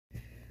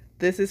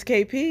This is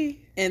KP.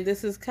 And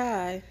this is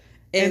Kai.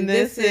 And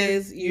this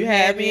is You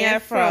Had Me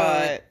at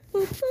Fraud.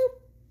 Boop, boop.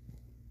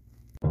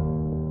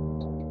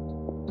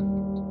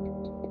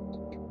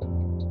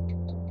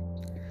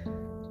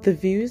 The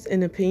views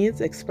and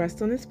opinions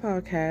expressed on this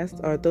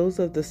podcast are those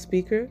of the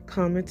speaker,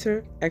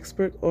 commenter,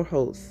 expert, or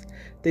host.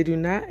 They do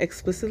not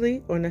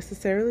explicitly or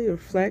necessarily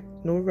reflect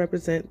nor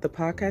represent the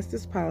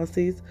podcaster's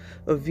policies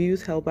or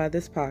views held by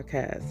this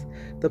podcast.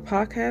 The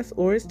podcast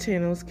or its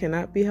channels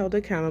cannot be held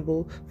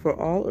accountable for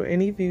all or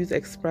any views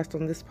expressed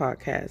on this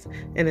podcast.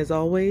 And as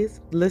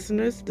always,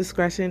 listeners'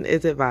 discretion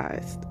is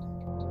advised.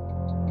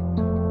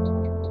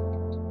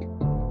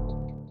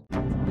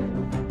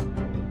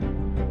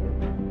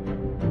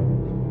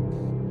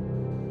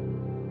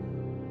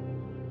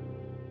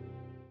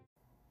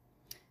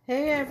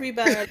 Hey,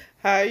 everybody.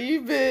 How you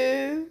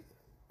been?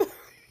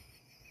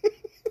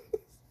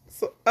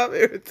 So I'm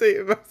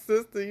irritated my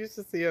sister. You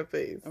should see her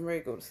face. I'm ready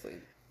to go to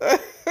sleep.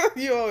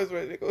 You always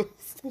ready to go to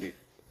sleep.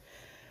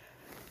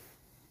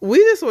 We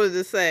just wanted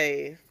to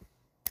say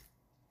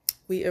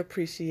we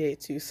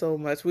appreciate you so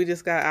much. We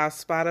just got our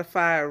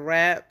Spotify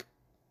Wrap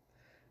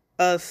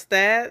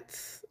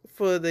stats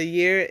for the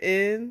year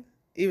end.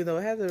 Even though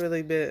it hasn't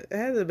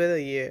been a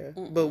year.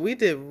 Mm-mm. But we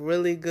did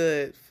really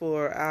good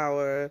for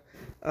our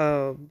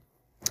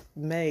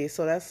May.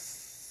 So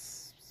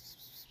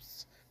that's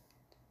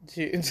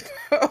June,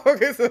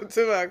 August,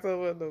 September,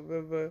 October,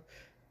 November.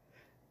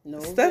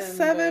 That's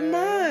 7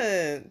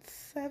 months.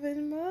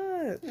 7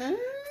 months. Mm.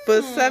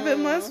 For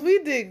 7 months, we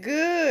did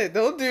good.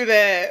 Don't do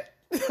that.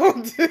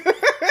 Don't do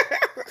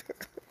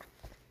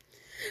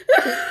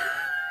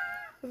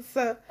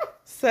So,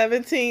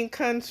 17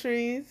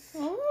 countries.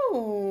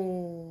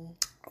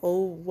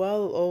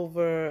 Well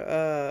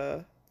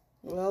over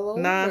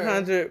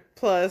 900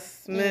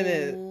 plus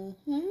minutes.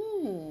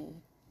 Mm-hmm.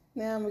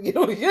 Now I'm gonna get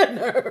on your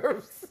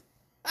nerves.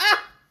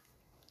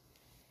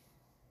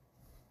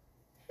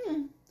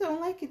 Don't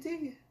like it, do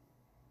you?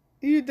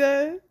 You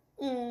done?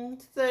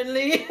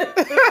 Certainly.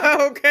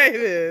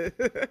 Okay then.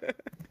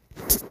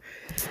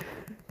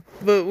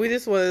 But we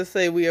just want to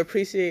say we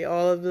appreciate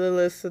all of the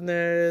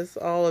listeners,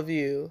 all of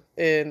you,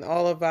 and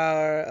all of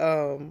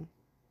our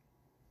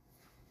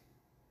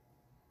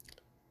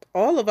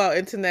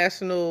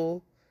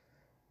international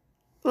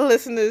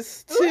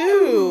listeners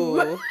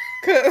too.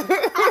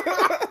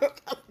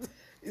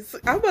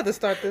 I'm about to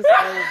start this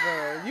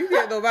over. You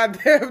getting on my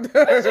damn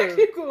nerves. I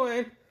keep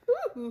going.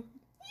 Ooh.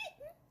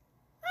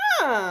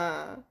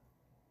 Ah.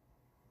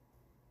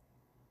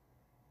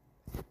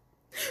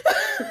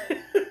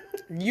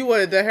 You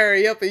wanted to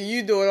hurry up and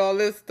you doing all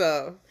this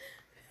stuff.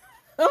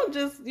 I'm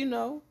just,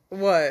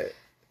 What?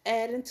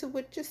 adding to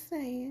what you're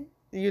saying.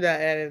 You're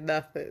not adding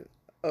nothing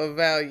of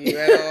value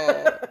at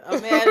all.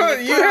 I'm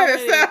adding You had a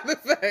sound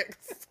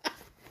effects.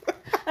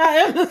 I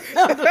am the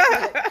sound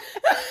effect.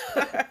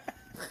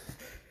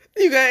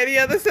 You got any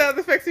other sound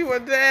effects you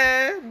want to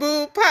add?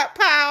 Boo, pop,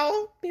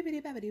 pow.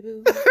 Bibbidi babbidi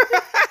boo.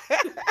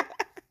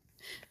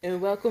 And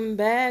welcome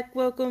back.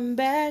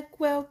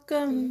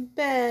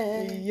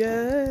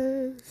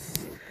 Yes.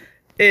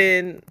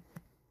 And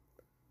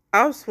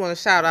I just want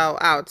to shout out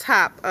our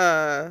top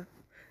 5.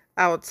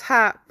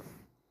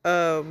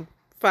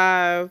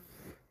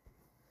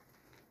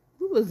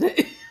 Who was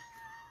that?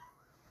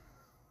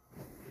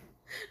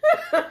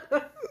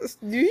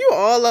 You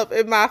all up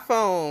in my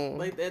phone.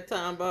 Like that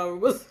time Barbara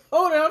was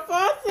holding her phone.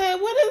 I said,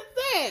 what is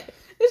that?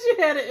 And she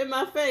had it in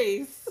my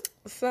face.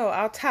 So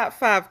our top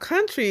 5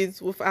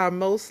 countries with our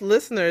most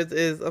listeners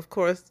is, of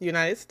course, the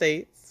United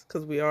States,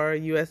 because we are a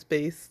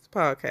U.S.-based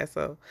podcast.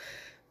 So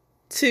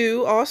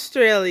 2,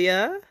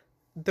 Australia.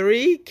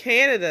 3,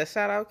 Canada.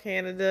 Shout out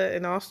Canada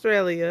and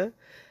Australia.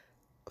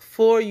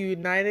 4,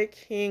 United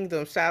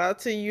Kingdom. Shout out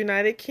to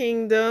United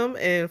Kingdom.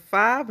 And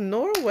 5,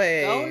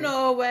 Norway. Go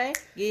Norway.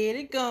 Get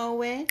it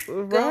going.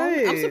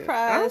 Right. I'm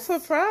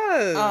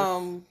surprised.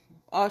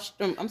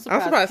 I'm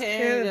surprised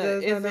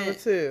Canada is number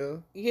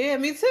 2. Yeah,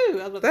 me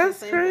too.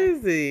 That's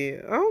crazy.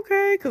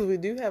 Okay, because we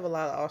do have a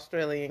lot of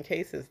Australian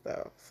cases,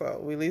 though. So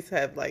we at least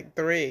have like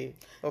 3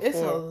 or 4. It's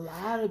a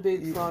lot of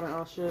big fraud in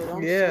Australia.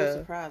 I'm so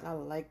surprised. I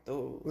like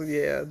those.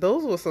 Yeah,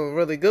 those were some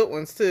really good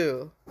ones,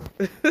 too.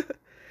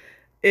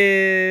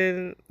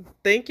 And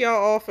thank y'all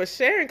all for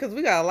sharing, because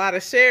we got a lot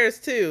of shares,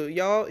 too.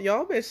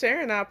 Y'all been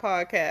sharing our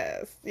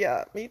podcast.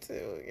 Yeah, me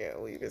too. Yeah,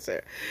 we've been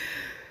sharing.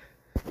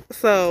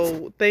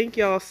 So thank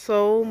y'all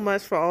so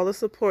much for all the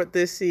support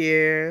this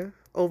year.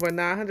 Over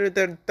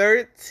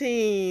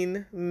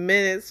 913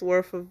 minutes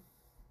worth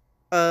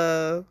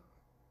of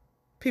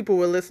people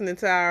were listening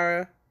to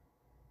our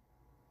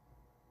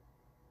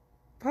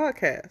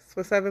podcast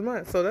for 7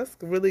 months. So that's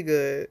really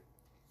good.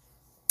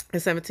 In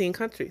 17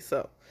 countries.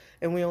 So,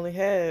 and we only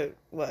had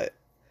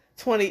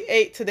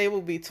 28. Today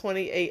will be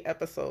 28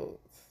 episodes.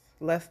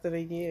 Less than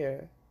a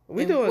year.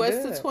 We doing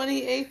what's good. The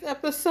 28th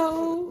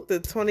episode? The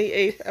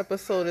 28th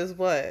episode is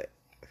what?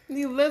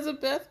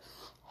 Elizabeth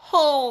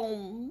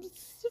Holmes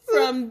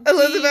from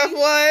Elizabeth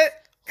what?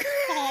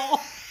 Oh.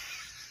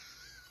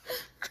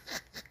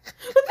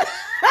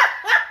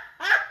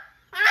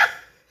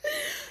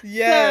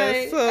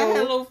 Yes. Sorry, I had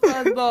a little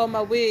fuzzball in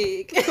my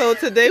wig. So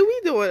today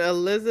we doing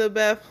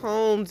Elizabeth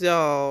Holmes,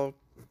 y'all.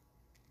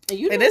 And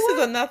you know And this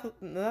what? is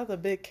another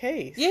big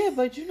case. Yeah,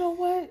 but you know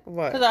what?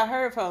 What? Because I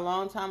heard for a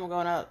long time ago,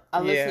 and I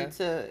listened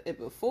to it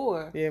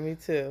before. Yeah, me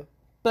too.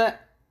 But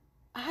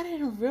I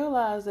didn't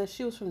realize that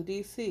she was from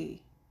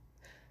D.C.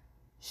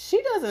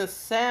 She doesn't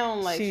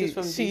sound like she's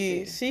from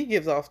D.C. She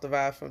gives off the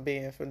vibe from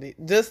being from D.C.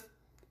 Just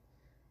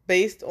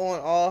based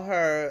on all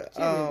her... She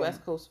gives me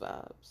West Coast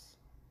vibes.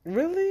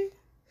 Really?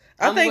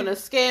 I'm going to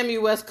scam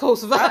you West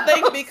Coast vibes. I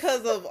think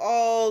because of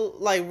all,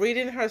 like,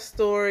 reading her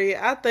story,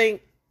 I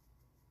think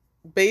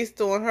based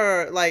on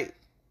her, like,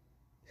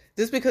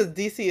 just because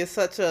DC is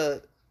such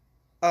a,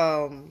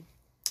 what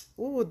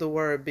would the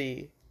word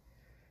be?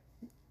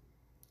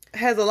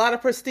 Has a lot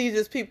of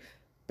prestigious people.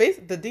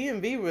 The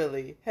DMV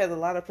really has a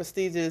lot of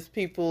prestigious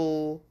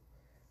people,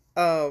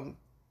 a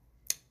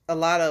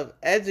lot of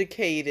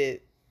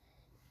educated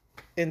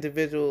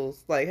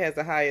individuals, like has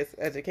the highest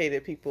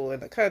educated people in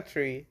the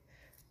country.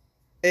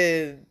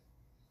 And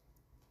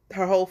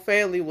her whole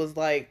family was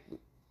like,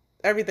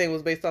 everything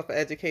was based off of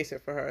education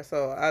for her.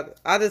 So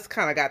I just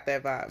kind of got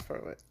that vibe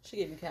from it. She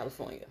gave me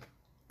California.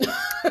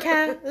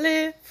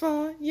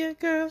 California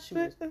girl. She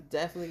was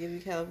definitely giving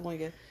me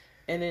California.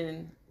 And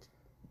then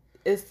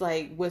it's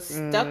like what's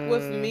stuck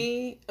with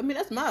me. I mean,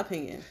 that's my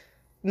opinion.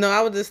 No,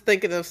 I was just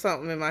thinking of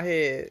something in my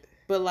head.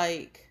 But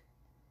like,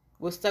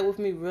 what stuck with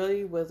me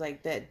really was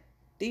like that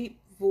deep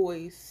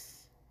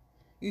voice.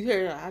 You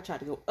hear, I tried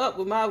to go up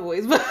with my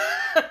voice, but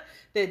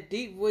that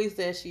deep voice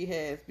that she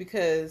has,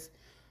 because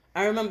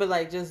I remember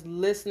like just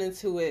listening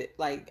to it.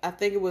 Like, I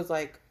think it was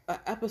like an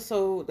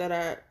episode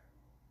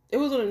it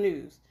was on the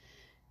news.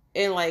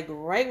 And like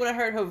right when I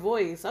heard her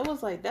voice, I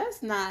was like,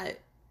 that's not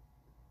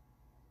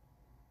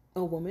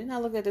a woman. I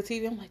looked at the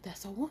TV, I'm like,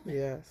 that's a woman.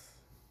 Yes.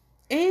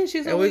 And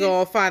we're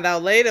going to find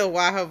out later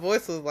why her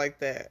voice was like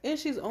that. And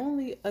she's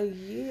only a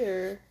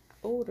year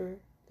older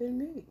than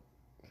me.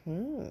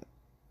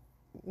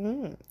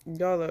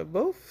 Y'all are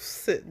both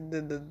sitting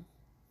in the...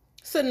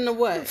 Sitting in the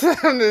what?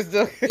 I'm just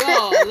joking.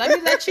 Y'all, let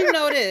me let you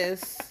know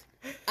this.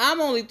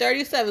 I'm only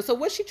 37. So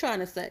what's she trying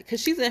to say?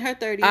 Because she's in her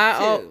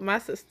 30s too. My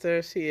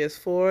sister, she is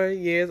 4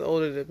 years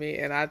older than me,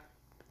 and I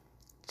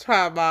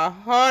try my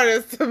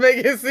hardest to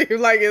make it seem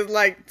like it's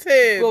like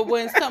 10. But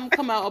when something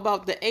come out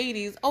about the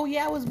 80s, oh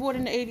yeah, I was born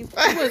in the 80s.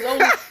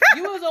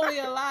 You was only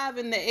alive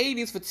in the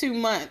 80s for 2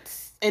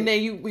 months, and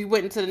then we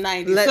went into the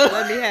 90s.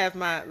 Let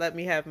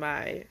me have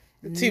my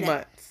 2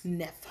 months.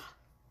 Never.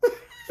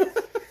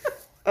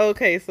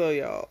 Okay, so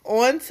y'all,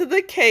 on to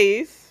the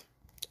case.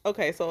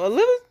 Okay, so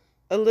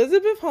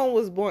Elizabeth Holmes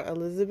was born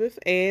Elizabeth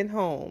Ann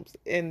Holmes,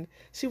 and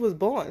she was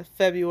born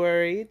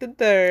February the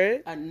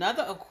 3rd.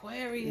 Another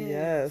Aquarius.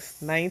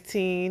 Yes,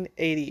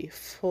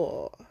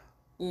 1984.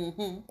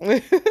 Mm-hmm.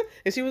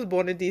 And she was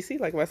born in D.C.,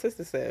 like my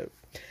sister said.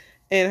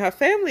 And her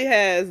family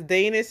has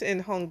Danish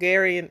and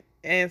Hungarian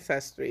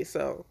ancestry.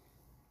 So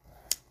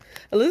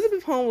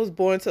Elizabeth Holmes was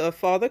born to a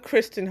father,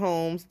 Christian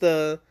Holmes.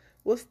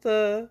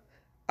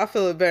 I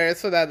feel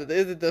embarrassed for that.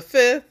 Is it the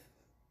 5th?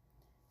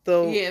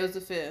 Yeah, it was the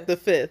 5th. The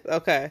 5th,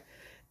 okay.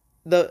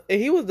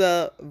 He was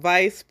the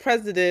vice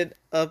president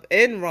of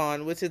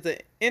Enron, which is an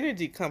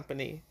energy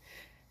company.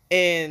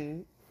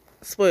 And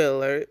spoiler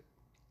alert,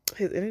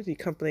 his energy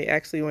company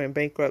actually went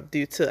bankrupt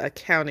due to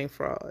accounting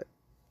fraud.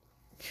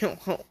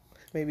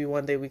 Maybe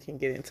one day we can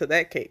get into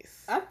that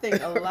case. I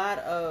think a lot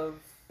of,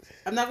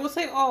 I'm not going to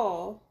say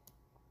all,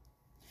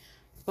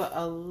 but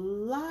a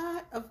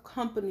lot of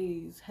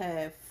companies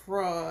have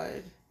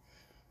fraud,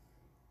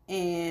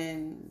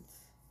 and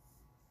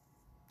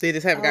they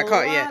just haven't got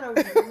caught yet. A lot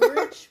of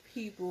rich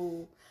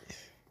people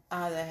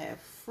either have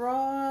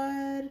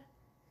fraud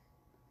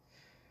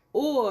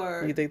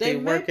or you think they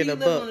work in a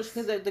book.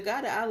 Because the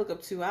guy that I look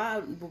up to, I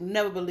will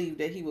never believe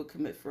that he would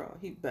commit fraud.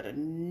 He better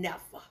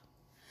never.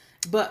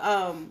 But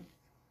or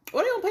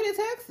they don't pay their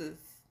taxes.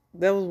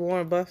 That was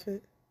Warren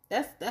Buffett.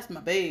 That's my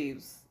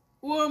babes.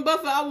 Warren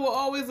Buffett, I will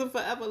always and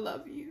forever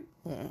love you.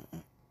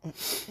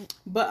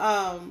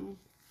 But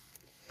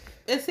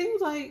it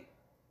seems like,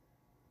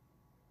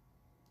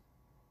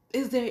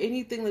 is there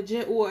anything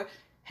legit, or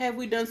have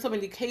we done so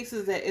many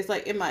cases that it's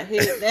like in my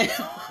head now?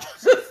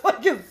 Just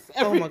like it's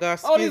oh my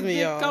gosh, all these me, big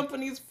y'all.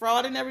 companies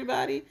frauding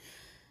everybody,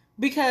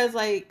 because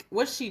like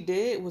what she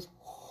did was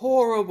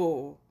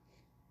horrible.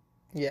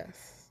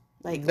 Yes,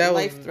 like that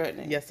life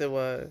threatening. Yes, it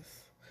was.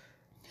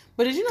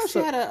 But did you know she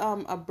had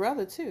a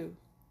brother too?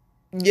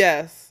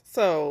 Yes.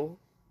 So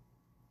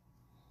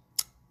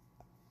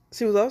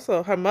she was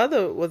also, her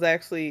mother was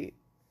actually,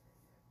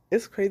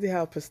 it's crazy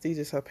how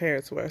prestigious her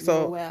parents were.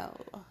 So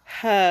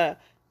her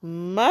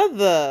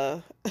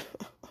mother,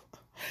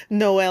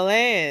 Noelle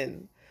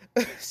Ann,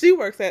 she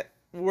worked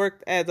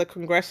as a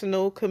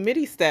congressional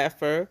committee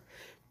staffer.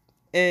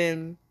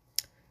 And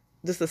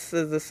just as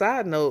a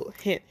side note,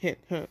 hint, hint,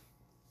 hint.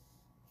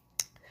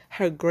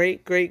 Her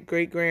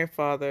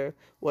great-great-great-grandfather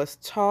was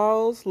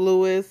Charles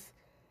Lewis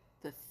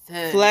the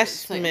Third.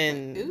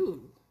 Fleshman.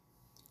 Ooh,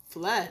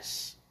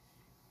 Fleshman.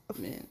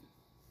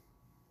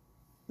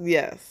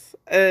 Yes,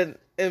 and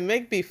It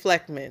may be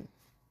Fleckman.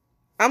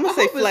 I'm gonna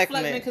say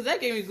Fleckman because that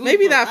gave me goosebumps.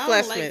 Maybe not I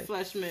Fleshman. don't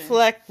like Fleshman.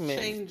 Fleckman.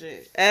 Change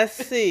it.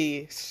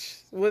 SC.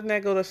 Wouldn't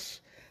that go to?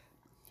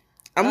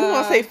 I'm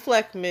gonna say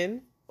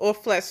Fleckman or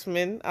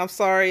Fleshman. I'm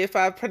sorry if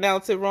I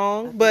pronounce it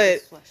wrong,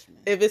 but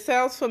if it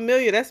sounds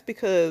familiar, that's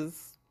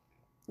because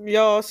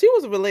y'all, she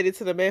was related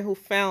to the man who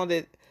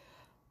founded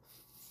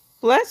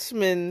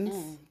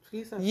Fleshman's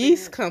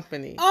Yeast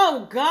Company.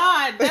 Oh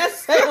God, that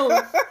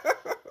sounds.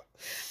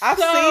 I've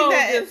seen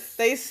that.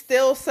 They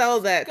still sell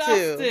that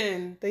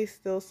disgusting. Too. They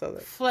still sell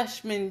it.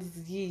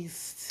 Fleshman's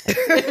yeast.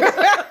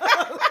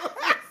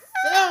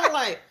 Sound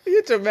like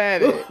you're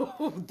dramatic.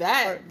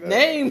 That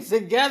name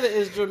together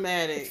is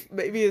dramatic.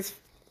 Maybe it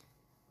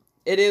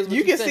is.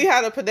 You can see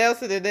how to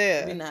pronounce it in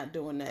there. We're not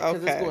doing that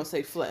because it's going to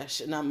say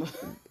flesh, and I'm gonna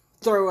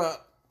throw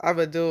up. I'm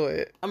gonna do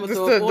it. I'm gonna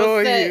throw up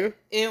on set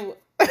you.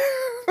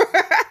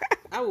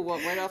 I will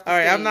walk right off the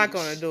stage. I'm not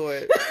gonna do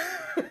it.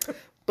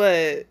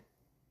 But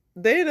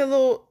they're the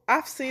little.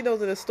 I've seen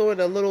those in the store.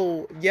 The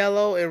little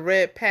yellow and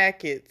red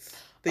packets.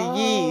 The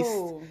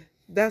yeast.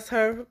 That's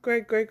her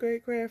great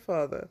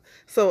grandfather.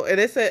 So, and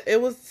it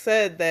was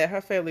said that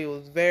her family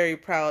was very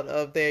proud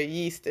of their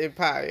yeast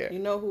empire. You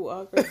know who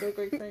our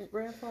great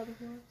grandfather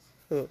was?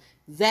 Who?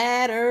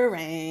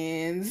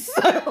 Zatarain's.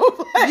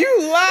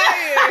 You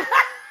lying?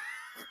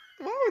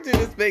 Why would you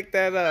just make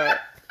that up?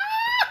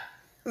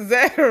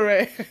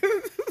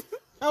 Zatarain's.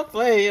 I'll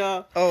play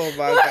y'all. Oh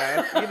my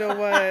God! You know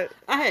what?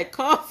 I had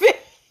coffee.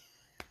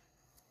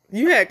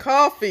 You had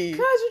coffee. Cause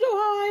you know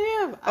how I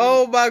am.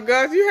 Oh my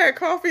gosh, you had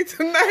coffee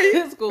tonight.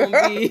 It's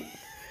gonna be.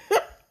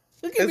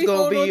 It's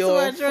gonna be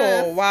your for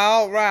a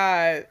wild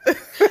ride.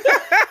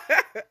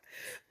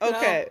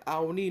 Okay. I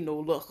don't need no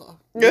liquor.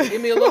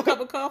 Give me a little cup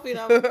of coffee.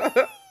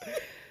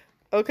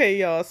 Okay,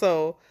 y'all.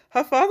 So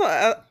her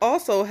father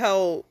also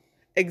held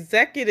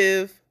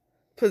executive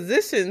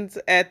positions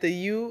at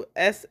the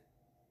USAID,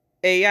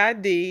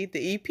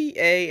 the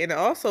EPA, and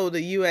also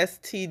the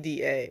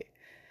USTDA.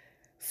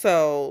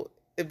 So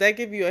if that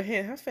give you a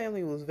hint, her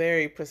family was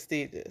very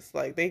prestigious.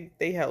 Like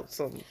they held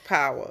some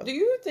power. Do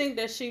you think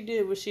that she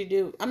did what she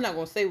did? I'm not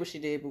gonna say what she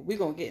did, but we're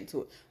gonna get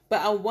into it. But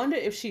I wonder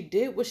if she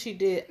did what she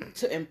did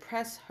to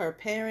impress her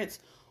parents,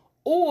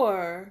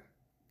 or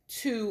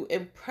to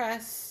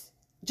impress,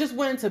 just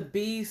wanting to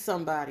be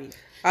somebody.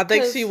 I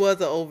think she was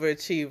an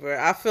overachiever.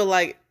 I feel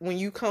like when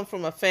you come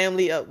from a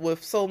family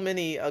with so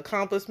many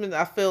accomplishments,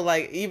 I feel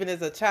like even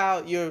as a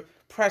child, you're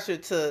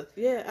pressured to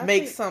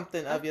make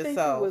something of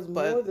yourself. I think it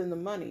was more than the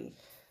money.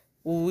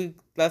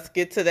 Let's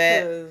get to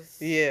that.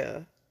 Yeah.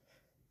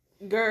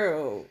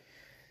 Girl.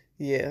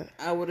 Yeah.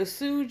 I would have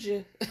sued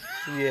you.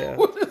 Yeah.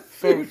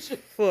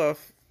 For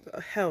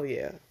hell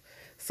yeah.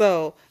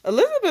 So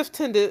Elizabeth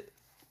attended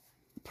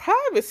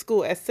private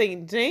school at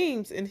St.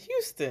 James in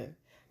Houston.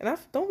 And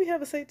don't we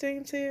have a St.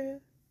 James here?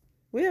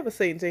 We have a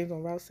St. James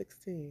on Route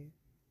 16.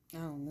 I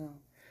don't know.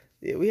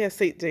 Yeah, we have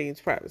St.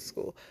 James private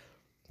school.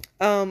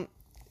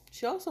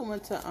 She also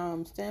went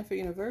to Stanford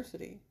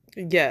University.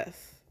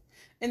 Yes.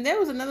 And there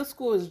was another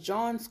school, is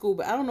John School,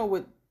 but I don't know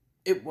what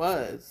it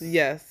was.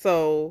 Yes.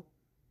 So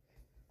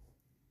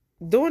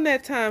during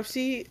that time,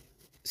 she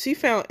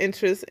found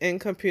interest in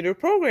computer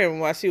programming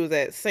while she was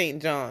at St.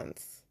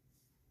 John's.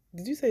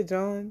 Did you say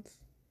John's?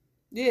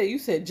 Yeah, you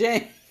said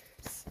James.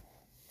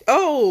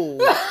 Oh,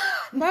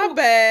 my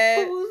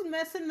bad. Who's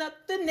messing up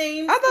the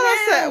names? I thought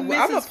I said Mrs.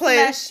 I'm gonna play.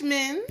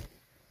 Fleshman.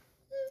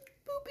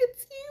 Boop,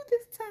 it's you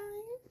this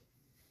time.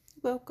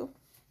 Welcome.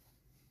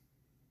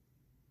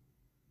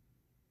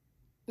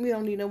 We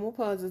don't need no more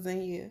pauses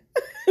in here.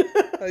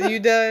 Are you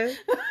done?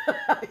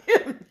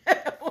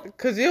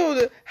 Cause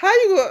how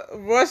you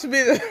gonna rush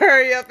me to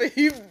hurry up and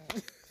you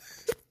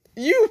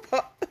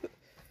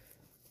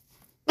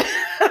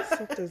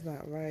something's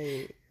not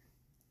right.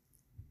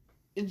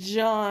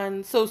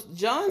 John School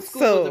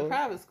was a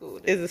private school.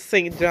 It's a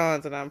St.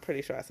 John's, and I'm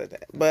pretty sure I said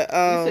that. But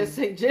you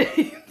said St.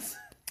 James.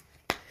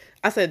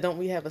 I said, don't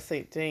we have a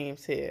St.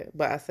 James here?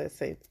 But I said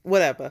St.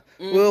 Whatever.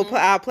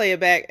 I'll play it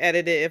back,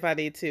 edit it if I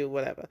need to.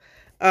 Whatever.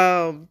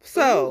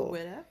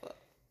 Whatever.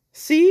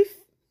 She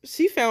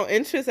found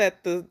interest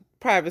at the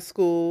private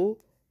school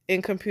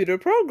in computer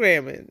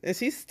programming, and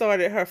she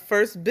started her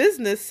first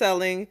business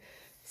selling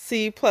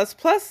C++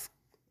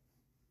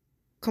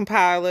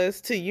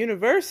 compilers to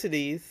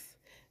universities.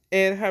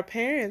 And her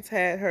parents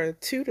had her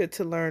tutored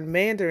to learn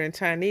Mandarin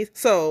Chinese.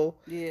 So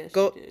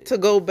to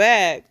go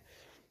back,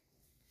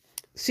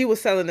 she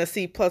was selling the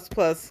C++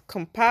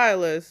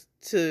 compilers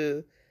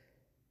to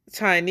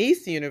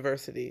Chinese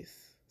universities.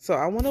 So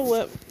I wonder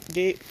what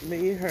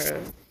made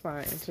her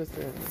find interest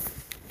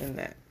in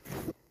that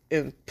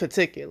in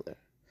particular.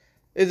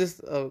 It's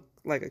just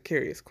like a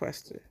curious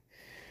question.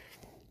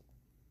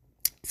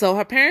 So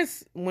her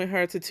parents went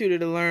her to tutor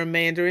to learn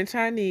Mandarin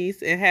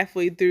Chinese, and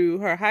halfway through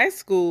her high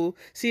school,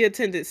 she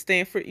attended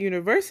Stanford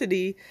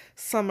University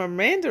summer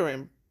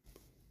Mandarin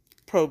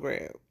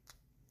program.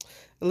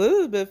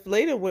 Elizabeth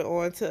later went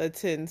on to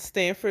attend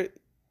Stanford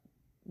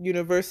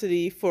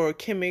University for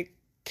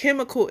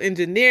chemical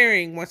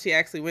engineering once she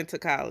actually went to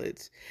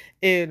college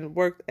and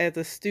worked as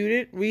a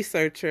student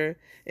researcher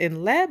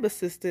and lab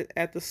assistant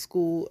at the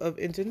School of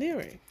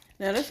Engineering.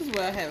 Now, this is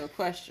where I have a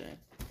question.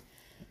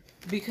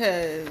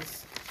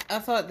 Because I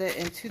thought that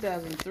in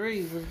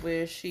 2003 was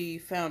where she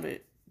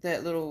founded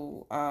that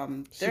little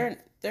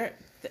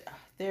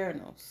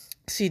Theranos.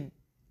 She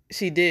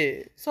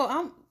did. So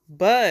I'm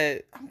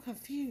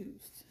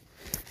confused.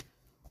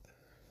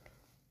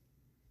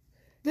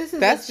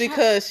 That's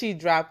because she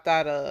dropped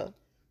out of.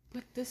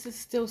 But this is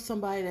still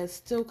somebody that's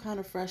still kind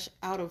of fresh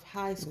out of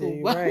high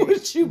school. Why right.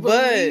 would you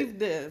believe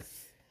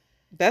this?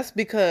 That's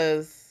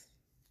because,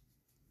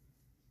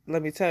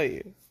 let me tell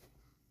you,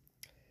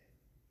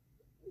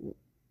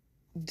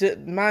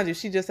 mind you,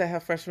 she just had her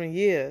freshman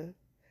year.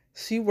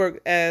 She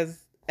worked at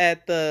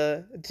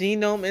the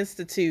Genome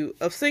Institute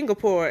of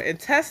Singapore and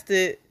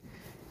tested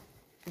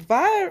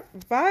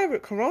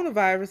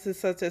coronaviruses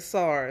such as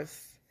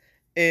SARS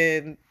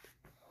and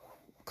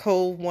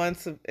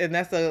COVID-1, and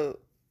that's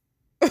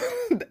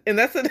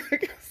a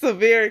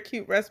severe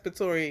acute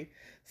respiratory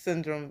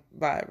syndrome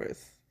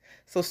virus.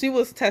 So she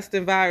was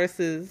testing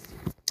viruses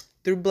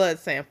through blood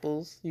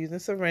samples using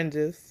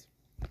syringes.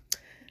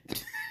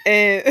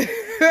 And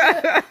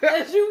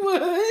as you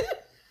would.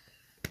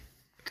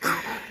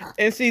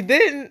 And she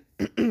didn't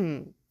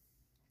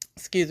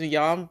excuse me,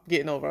 y'all, I'm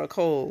getting over a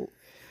cold.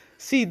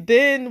 She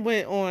then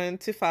went on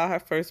to file her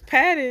first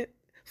patent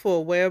for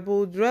a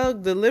wearable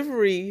drug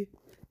delivery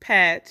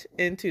patch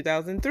in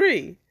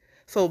 2003.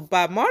 So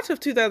by March of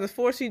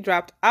 2004, she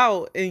dropped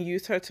out and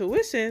used her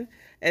tuition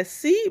as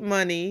seed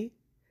money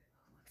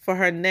for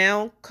her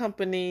now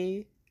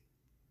company,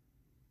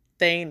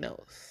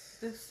 Thanos.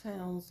 This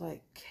sounds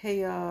like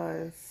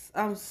chaos.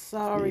 I'm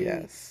sorry.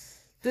 Yes.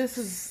 This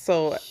is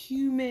so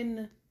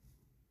human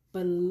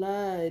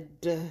blood.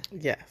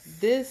 Yes.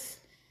 This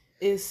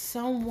is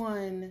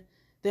someone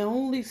that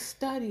only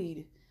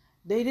studied.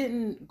 They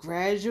didn't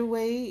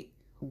graduate.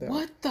 No.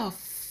 What the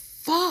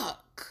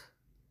fuck?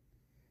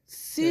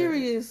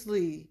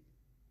 Seriously.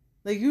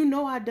 Yeah. Like,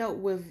 I dealt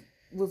with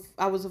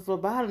I was a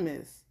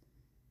phlebotomist.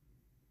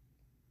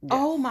 Yes.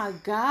 Oh my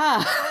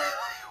God.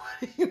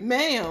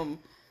 Ma'am.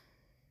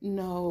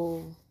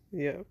 No.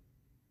 Yeah.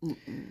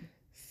 Mm-mm.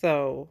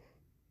 So,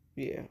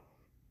 yeah.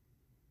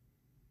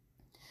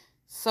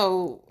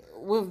 So,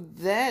 with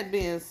that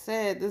being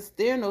said, this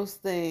Theranos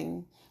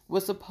thing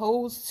was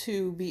supposed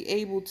to be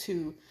able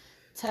to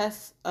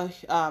test a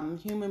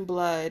human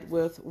blood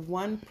with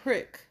one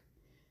prick.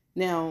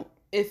 Now,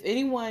 if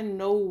anyone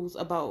knows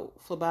about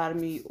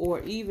phlebotomy or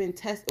even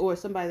or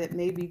somebody that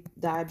may be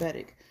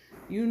diabetic,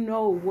 you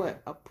know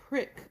what a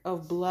prick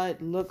of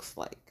blood looks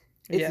like.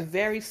 It's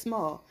very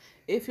small.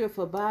 If you're a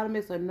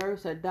phlebotomist, a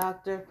nurse, a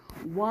doctor,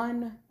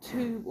 one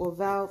tube or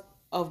valve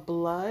of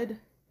blood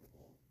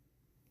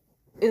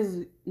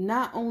is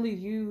not only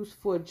used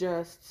for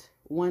just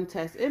one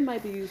test. It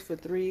might be used for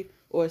 3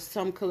 or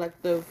some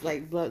collective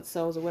like blood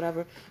cells or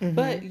whatever. Mm-hmm.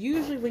 But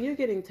usually when you're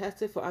getting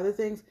tested for other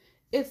things,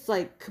 it's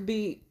like could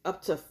be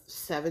up to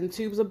 7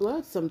 tubes of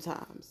blood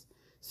sometimes.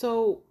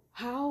 So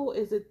how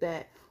is it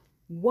that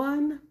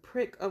one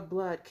prick of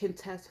blood can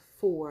test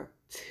for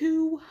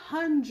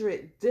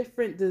 200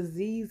 different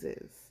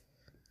diseases?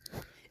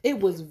 It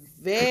was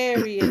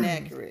very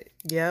inaccurate.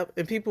 Yep.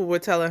 And people were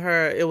telling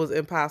her it was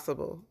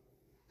impossible.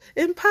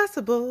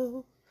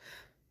 Impossible.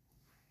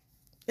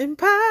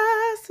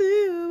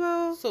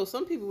 So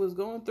some people was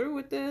going through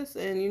with this,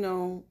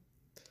 and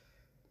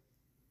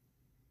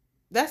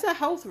that's a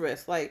health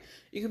risk. Like,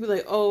 you could be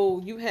like,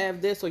 oh, you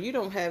have this or you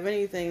don't have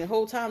anything. The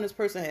whole time this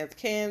person has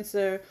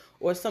cancer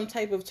or some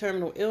type of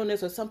terminal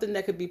illness or something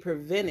that could be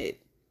prevented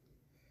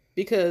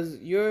because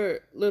your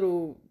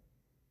little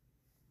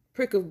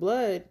prick of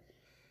blood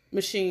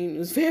machine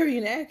was very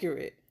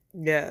inaccurate.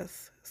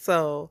 Yes.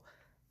 So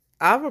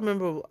I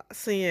remember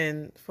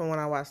seeing from when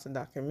I watched the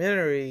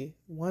documentary,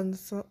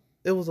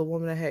 it was a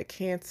woman that had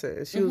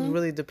cancer. She was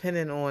really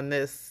dependent on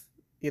this,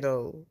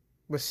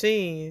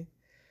 machine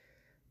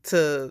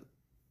to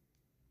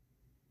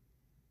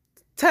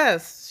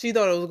test. She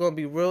thought it was going to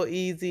be real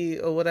easy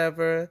or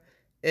whatever.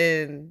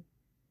 And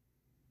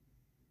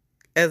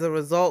as a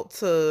result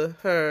to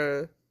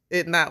her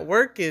it not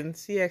working,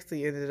 she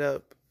actually ended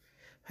up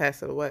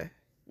passing away.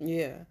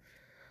 Yeah.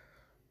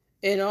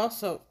 And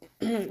also,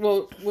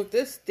 well, with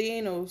this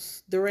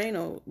Thanos,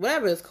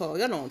 whatever it's called,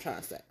 y'all know what I'm trying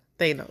to say.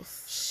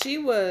 Thanos. She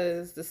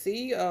was the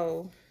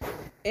CEO,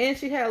 and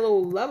she had a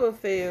little love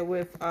affair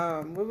with,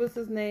 what was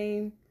his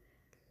name?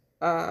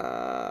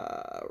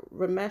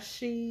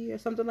 Rameshi or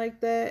something like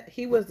that.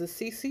 He was the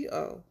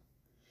CCO.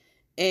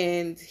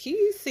 And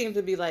he seemed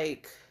to be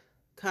like,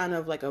 kind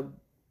of like a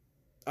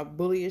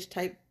bullyish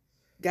type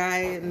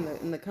guy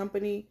in the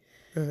company.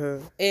 Uh-huh.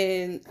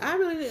 And I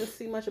really didn't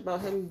see much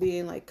about him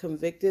being like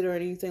convicted or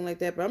anything like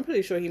that, but I'm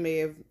pretty sure he may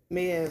have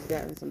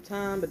gotten some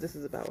time. But this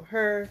is about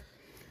her.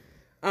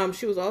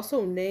 She was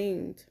also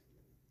named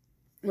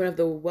one of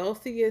the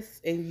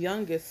wealthiest and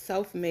youngest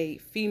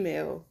self-made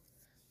female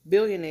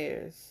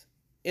billionaires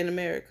in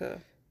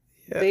America.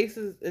 Yeah.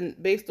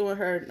 based on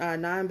her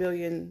 $9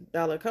 billion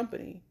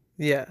company.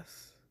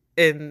 Yes.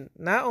 And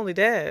not only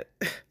that,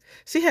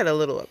 she had a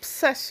little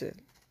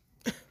obsession.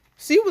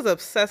 She was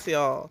obsessed,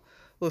 y'all,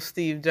 with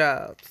Steve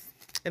Jobs.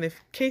 And in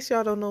case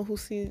y'all don't know who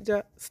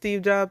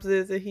Steve Jobs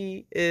is,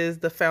 he is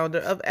the founder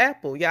of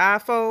Apple. Your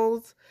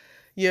iPhones,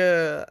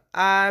 your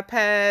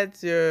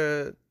iPads,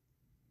 your,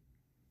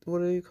 what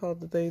do you call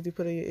the things you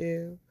put in your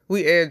ear?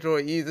 We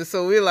Android users,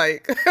 so we're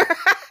like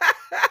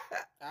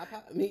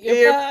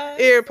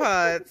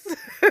earpods.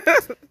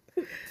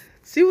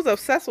 She was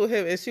obsessed with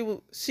him, and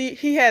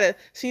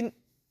she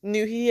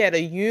knew he had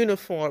a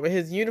uniform, and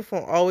his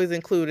uniform always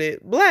included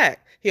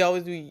black. He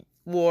always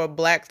wore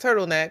black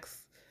turtlenecks.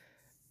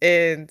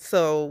 And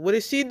so what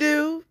did she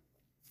do?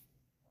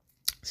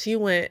 She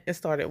went and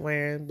started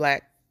wearing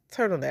black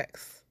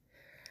turtlenecks.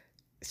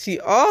 She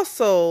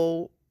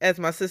also, as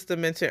my sister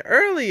mentioned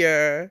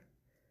earlier,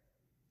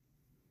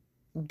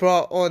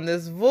 brought on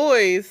this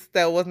voice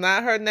that was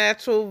not her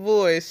natural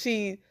voice.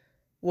 She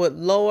would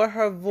lower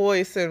her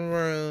voice in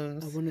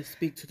rooms. I want to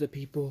speak to the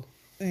people.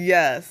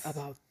 Yes.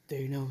 About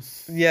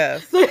Thanos.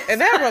 Yes. And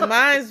that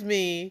reminds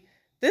me,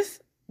 this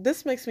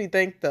makes me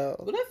think though.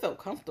 Well, that felt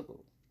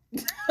comfortable.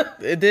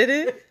 Did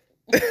it?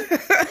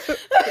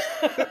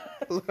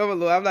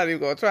 I'm not even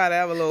gonna try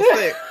that. I'm a little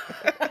sick.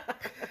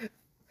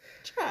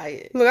 Try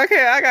it. Look,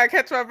 I gotta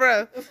catch my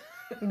breath.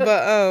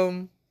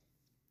 But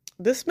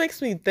this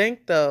makes me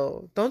think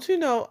though. Don't you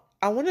know?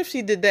 I wonder if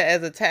she did that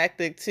as a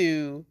tactic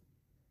to.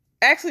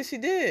 Actually, she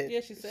did.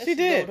 Yeah, she said she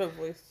did. Lowered her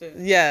voice too.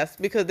 Yes,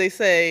 because they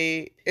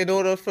say in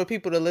order for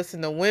people to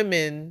listen to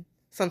women,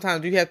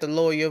 sometimes you have to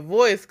lower your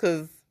voice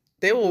because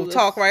they will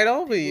talk right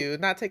over you,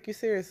 not take you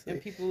seriously.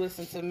 And people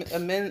listen to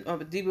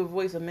a deeper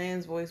voice, a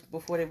man's voice,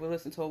 before they would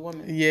listen to a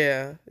woman.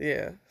 Yeah.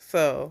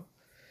 So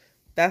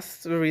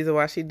that's the reason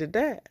why she did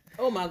that.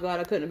 Oh my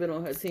God, I couldn't have been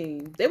on her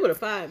team. They would have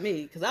fired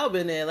me because I would have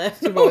been there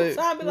laughing the whole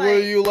time. What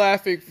are you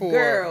laughing for?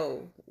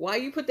 Girl, why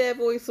you put that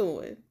voice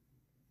on?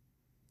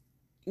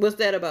 What's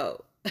that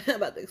about?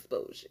 About the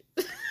exposure.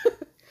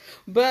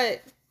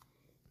 But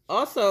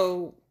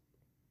also,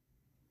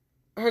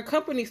 her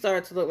company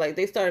started to look like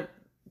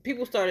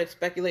people started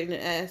speculating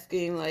and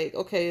asking, like,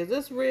 okay, is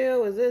this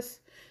real? Is this,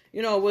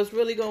 what's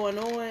really going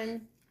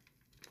on?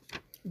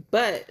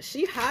 But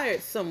she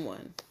hired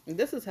someone. And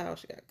this is how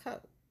she got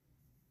caught.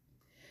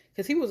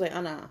 Because he was like,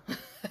 oh, nah.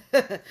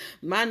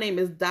 My name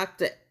is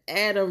Dr.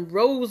 Adam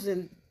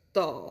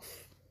Rosenthal.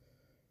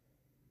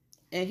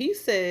 And he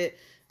said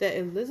that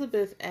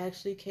Elizabeth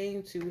actually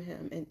came to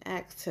him and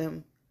asked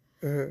him,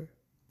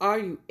 are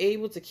you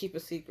able to keep a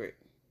secret?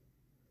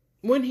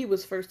 When he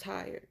was first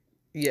hired.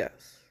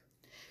 Yes.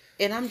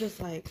 And I'm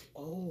just like,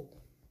 oh.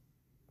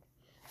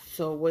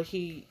 So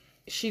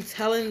she's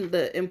telling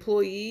the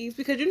employees,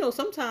 because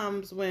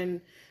sometimes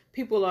when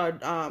people are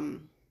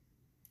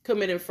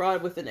committing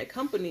fraud within a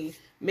company,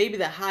 maybe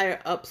the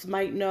higher ups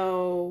might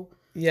know.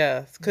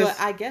 Yes. But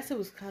I guess it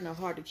was kind of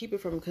hard to keep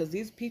it from, because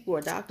these people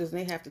are doctors and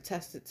they have to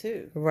test it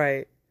too.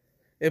 Right.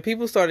 And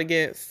people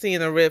started seeing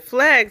the red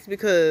flags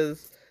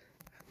because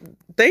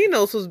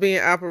Thanos was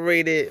being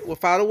operated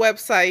without a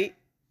website.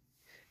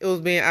 It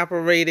was being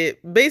operated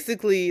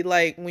basically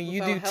like when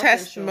you do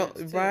test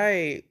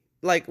right.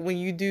 Like when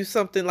you do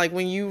something, like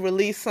when you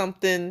release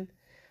something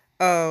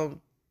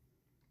in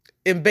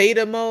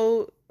beta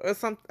mode or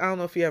something. I don't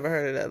know if you ever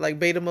heard of that. Like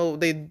beta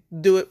mode, they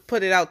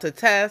put it out to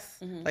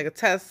test, like a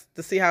test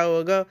to see how it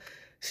will go.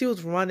 She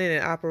was running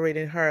and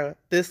operating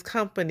this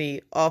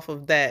company off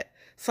of that.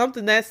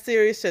 Something that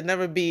serious should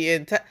never be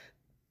in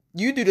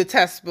you do the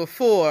test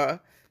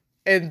before,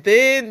 and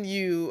then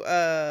you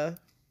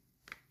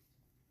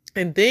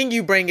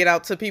bring it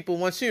out to people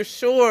once you're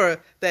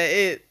sure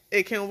that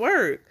it can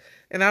work.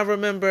 And I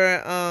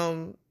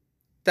remember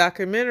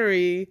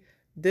documentary,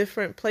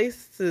 different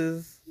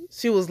places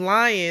she was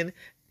lying,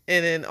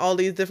 and in all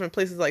these different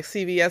places like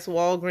CVS,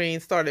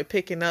 Walgreens started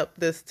picking up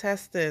this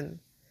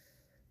testing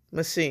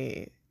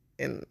machine,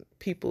 and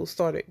people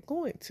started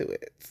going to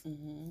it.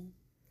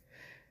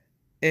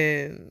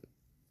 And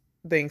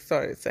things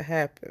started to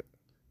happen.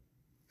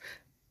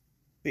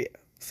 Yeah.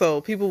 So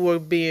people were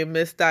being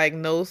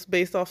misdiagnosed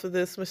based off of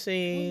this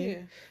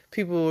machine.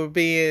 Oh,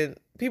 yeah.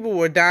 People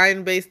were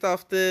dying based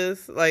off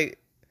this. Like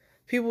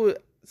people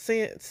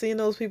seeing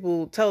those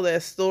people tell their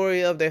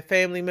story of their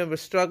family members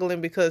struggling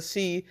because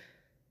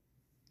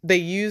they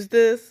used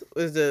this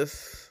was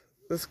just,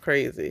 it's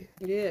crazy.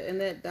 Yeah, and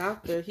that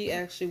doctor, he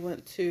actually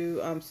went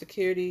to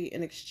Security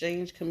and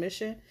Exchange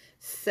Commission,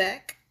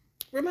 SEC.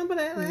 Remember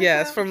that?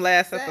 Yes, from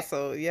last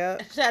episode. Yeah.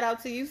 Shout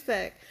out to you,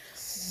 SEC.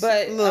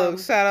 But look,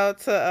 shout out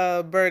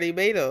to Bernie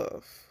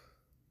Madoff.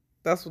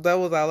 That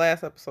was our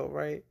last episode,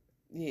 right?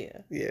 Yeah.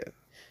 Yeah.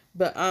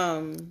 But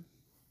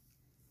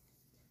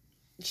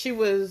she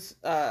was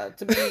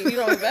to be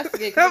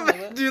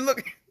investigated. You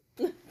look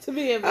to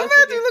be investigated. I'm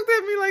glad you looked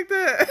at me like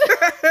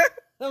that.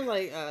 I'm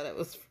like, that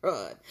was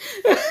fraud.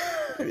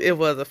 It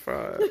was a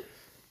fraud.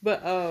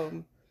 But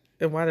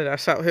And why did I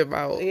shout him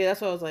out? Yeah,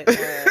 that's what I was like.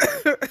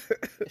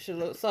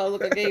 Saw the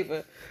look I gave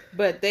her,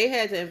 but they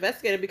had to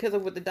investigate it because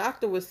of what the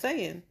doctor was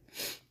saying,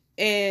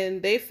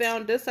 and they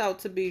found this out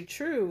to be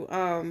true.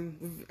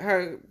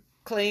 Her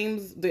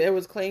claims, there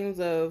was claims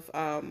of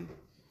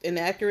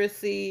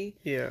inaccuracy.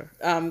 Yeah.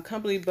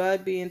 Company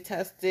blood being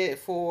tested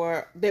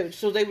for.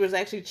 So they was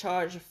actually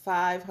charged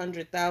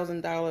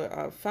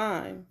 $500,000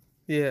 fine.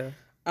 Yeah.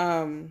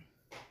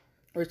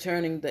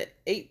 Returning the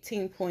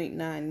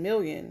 18.9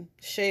 million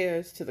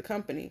shares to the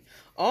company.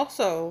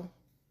 Also,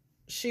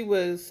 she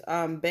was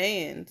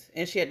banned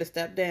and she had to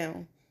step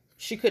down.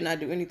 She could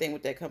not do anything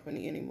with that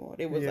company anymore.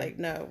 It was like,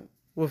 no.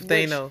 With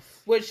Thanos.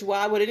 Which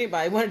why would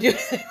anybody want to do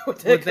anything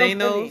with that company?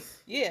 Thanos?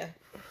 Yeah.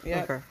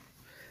 Yeah. Okay.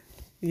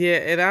 Yeah,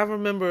 and I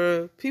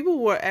remember people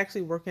were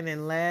actually working in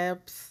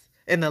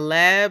the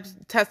labs,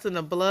 testing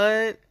the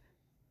blood.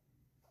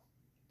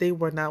 They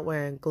were not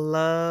wearing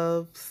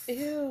gloves.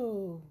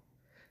 Ew.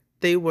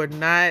 They were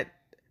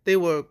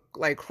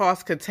like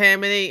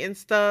cross-contaminating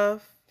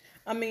stuff.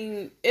 I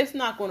mean, it's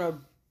not going to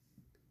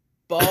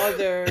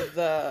bother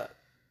the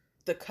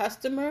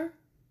customer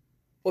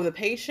or the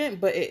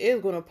patient, but it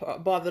is going to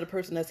bother the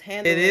person that's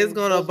handling it. It is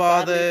going to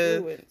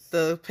bother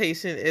the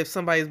patient if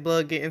somebody's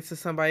blood get into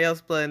somebody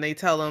else's blood and they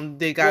tell them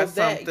they got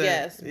something.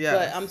 Yes,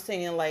 but I'm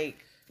saying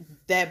like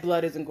that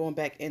blood isn't going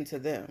back into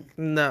them.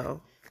 No.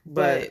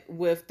 But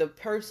with the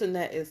person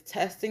that is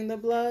testing the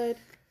blood,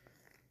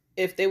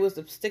 if they was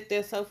to stick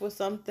themselves with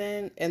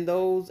something and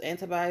those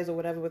antibodies or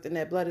whatever within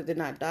that blood, it did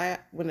not die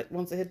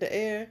once it hit the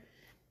air,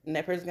 and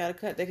that person got a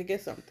cut, they could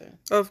get something.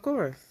 Of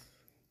course.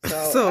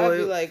 So I'd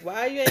be like,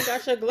 why you ain't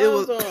got your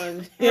gloves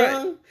on?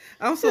 Right.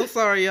 I'm so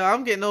sorry, y'all.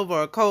 I'm getting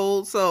over a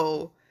cold,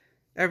 so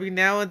every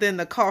now and then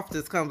the cough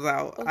just comes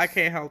out. I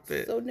can't help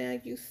it. So now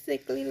you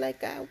sickly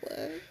like I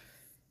was?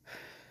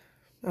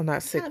 I'm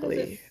not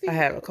sickly. I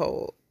have a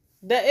cold.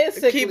 That is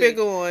sickly. Keep it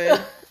going.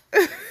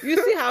 You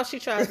see how she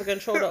tries to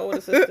control the older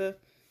sister?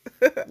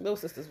 Little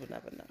sisters would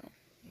never know.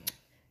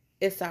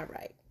 It's all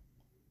right.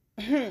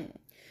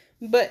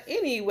 But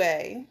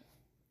anyway,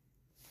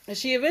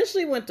 she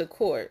eventually went to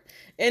court.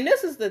 And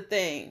this is the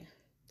thing.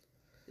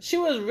 She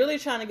was really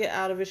trying to get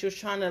out of it. She was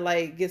trying to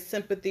like get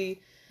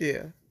sympathy.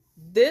 Yeah.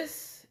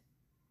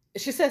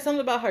 She said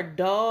something about her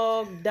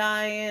dog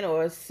dying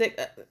or sick.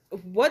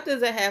 What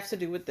does that have to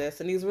do with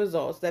this and these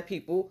results that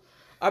people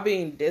are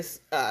being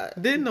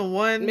didn't the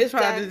one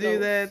try to do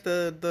that?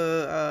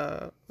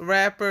 The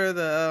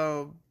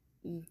rapper,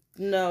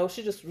 no,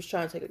 she just was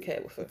trying to take a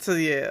cab with her. So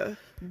yeah.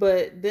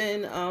 But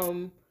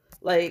then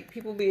like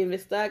people being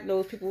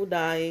misdiagnosed, people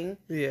dying.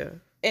 Yeah.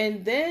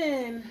 And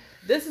then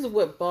this is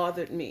what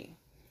bothered me.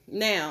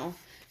 Now,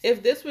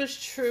 if this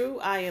was true,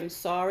 I am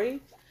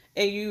sorry.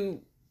 And you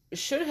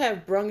should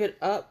have brung it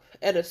up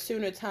at a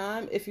sooner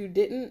time. If you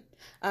didn't,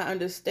 I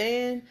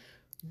understand.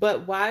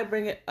 But why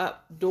bring it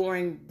up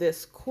during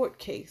this court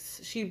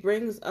case? She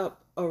brings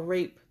up a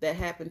rape that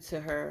happened to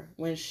her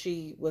when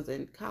she was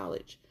in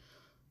college.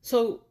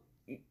 So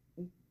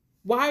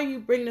why are you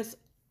bringing this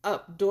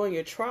up during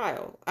your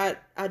trial? I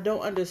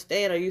don't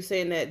understand. Are you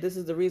saying that this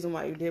is the reason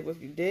why you did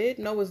what you did?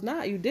 No, it's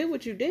not. You did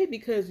what you did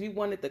because you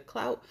wanted the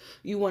clout.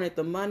 You wanted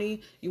the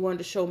money. You wanted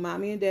to show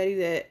mommy and daddy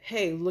that,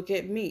 hey, look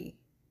at me.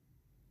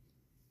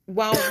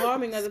 While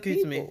harming other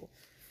people. Me.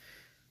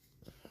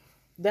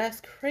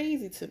 That's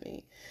crazy to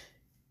me.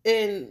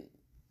 And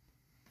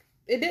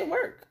it didn't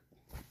work.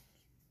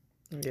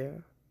 Yeah.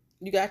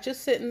 You got your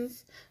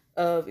sentence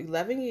of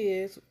 11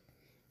 years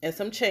and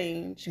some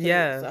change.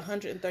 Yeah. It's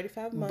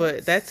 135 months.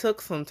 But that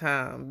took some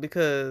time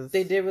because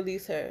they did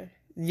release her.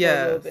 Yeah.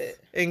 For a little bit.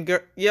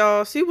 And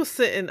y'all, she was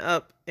sitting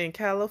up in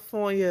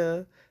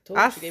California.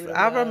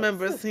 I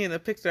remember seeing a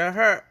picture of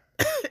her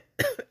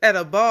at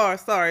a bar.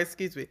 Sorry,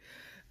 excuse me.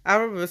 I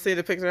remember seeing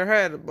a picture of her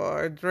at a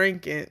bar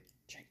drinking.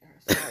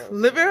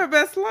 Living her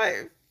best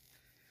life.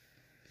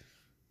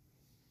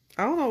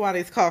 I don't know why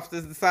these coughs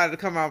just decided to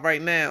come out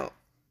right now.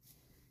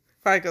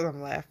 Probably because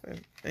I'm laughing.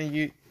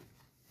 And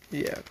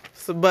yeah.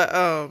 So, but,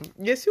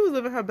 yeah, she was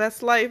living her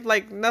best life.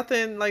 Like,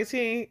 nothing, like,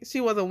 she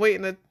wasn't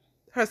waiting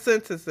her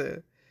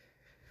sentencing.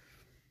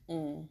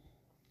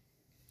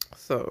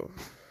 So.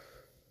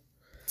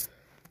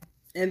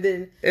 And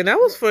that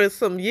was for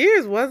some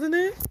years, wasn't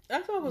it? I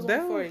thought it was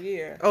only for a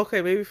year.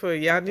 Okay, maybe for a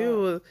year. I knew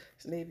it was.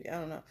 Maybe, I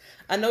don't know.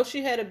 I know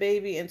she had a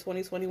baby in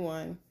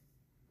 2021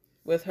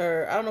 with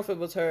her. I don't know if it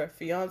was her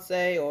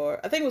fiance or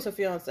I think it was her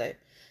fiance.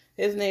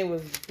 His name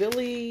was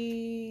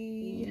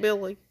Billy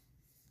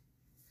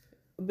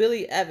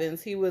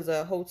Evans. He was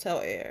a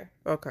hotel heir.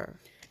 Okay.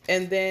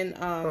 And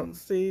then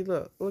see,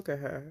 look at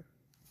her.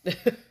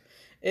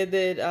 And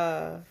then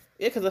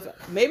yeah, because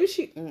maybe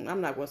she.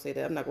 I'm not going to say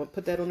that. I'm not going to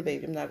put that on the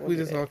baby. I'm not going. We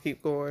just going to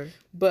keep going.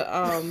 But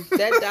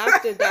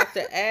that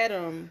Dr.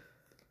 Adam,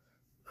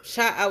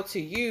 shout out to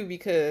you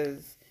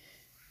because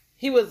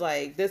he was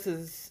like, "This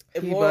is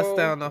immoral. He bust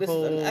down the this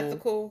whole. Is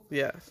unethical."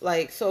 Yes.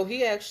 Like, so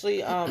he actually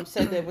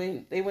said that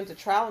when they went to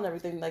trial and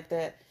everything like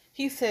that,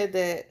 he said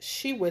that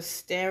she was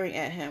staring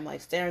at him,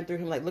 like staring through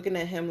him, like looking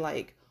at him,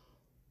 like,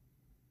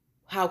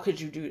 "How could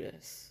you do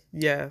this?"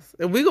 Yes.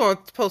 And we're going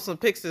to post some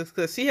pictures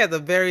because she has a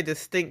very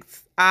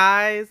distinct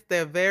eyes.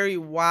 They're very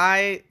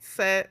wide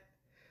set.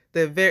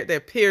 They're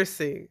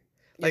piercing.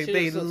 Like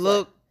they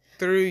look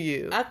through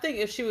you. I think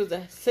if she was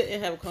to sit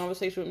and have a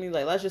conversation with me,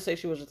 like let's just say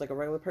she was just like a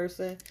regular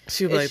person.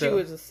 She was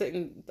just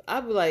sitting,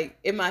 I'd be like,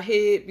 in my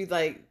head, be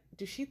like,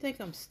 do she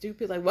think I'm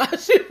stupid? Like, why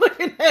is she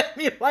looking at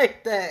me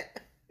like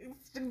that?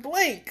 She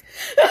blink.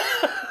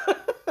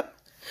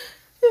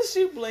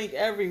 She blink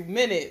every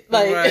minute.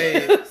 Like, right.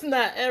 It's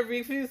not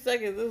every few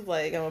seconds. It's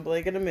like, I'm gonna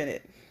blink in a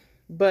minute.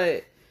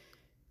 But,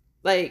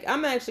 like,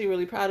 I'm actually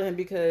really proud of him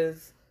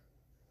because,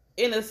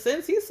 in a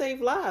sense, he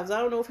saved lives. I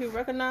don't know if he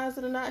recognized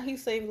it or not. He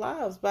saved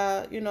lives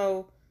by,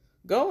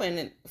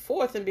 going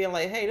forth and being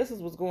like, hey, this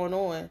is what's going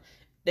on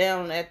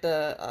down at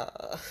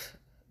the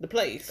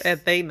place.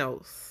 At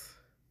Thanos.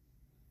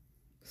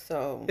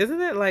 So.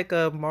 Isn't it like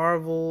a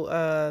Marvel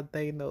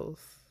Thanos?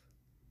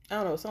 I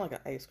don't know. It sounds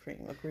like an ice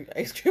cream, a Greek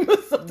ice cream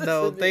or something.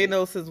 No,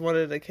 Thanos is one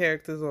of the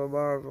characters on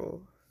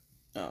Marvel.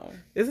 Oh.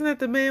 Isn't that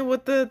the man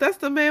with the... That's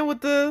the man with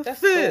the That's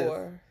fist.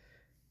 Thor.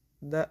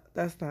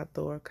 That's not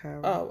Thor,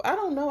 Kyra. Oh, I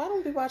don't know. I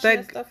don't be watching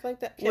that stuff like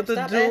that.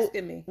 Stop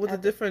asking me. With the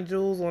different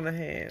jewels on the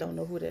hand. Don't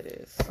know who that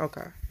is.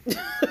 Okay.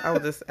 I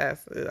was just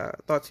asking. I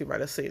thought you might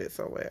have seen it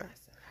somewhere. I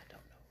said, I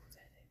don't know who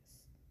that is.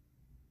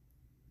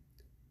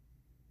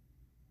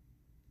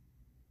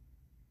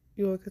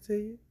 You want to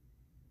continue?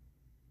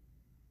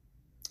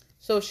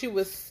 So she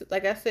was,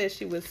 like I said,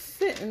 she was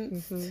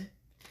sentenced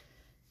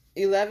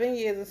 11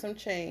 years and some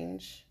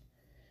change,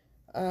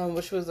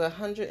 which was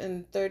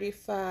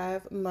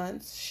 135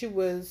 months. She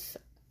was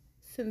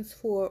sentenced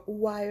for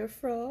wire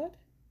fraud,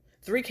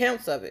 3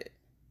 counts of it.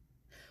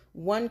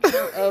 1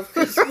 count of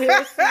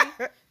conspiracy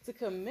to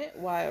commit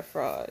wire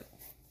fraud,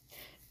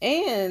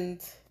 and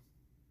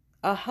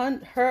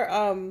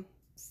her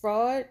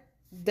fraud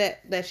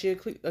that she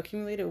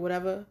accumulated,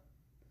 whatever,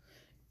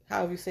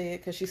 however you say it,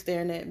 because she's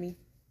staring at me.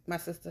 My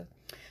sister,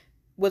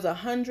 was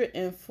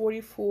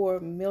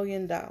 $144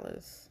 million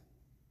that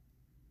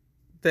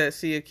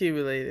she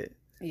accumulated.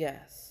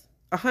 Yes,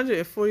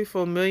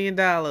 $144 million.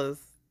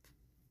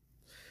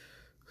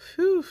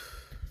 Whew.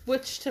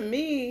 Which to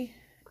me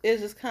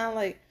is just kind of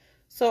like,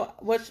 so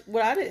what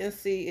I didn't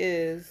see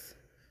is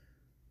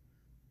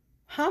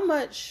how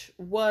much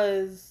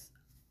was,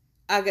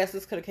 I guess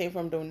this could have came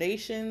from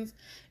donations,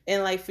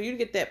 and like for you to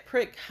get that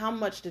prick, how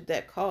much did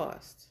that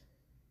cost?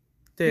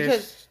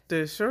 Because the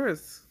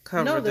insurance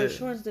covered it. No, the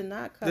insurance did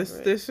not cover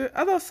it.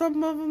 I thought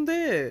some of them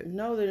did.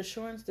 No, the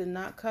insurance did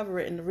not cover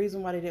it. And the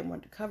reason why they didn't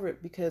want to cover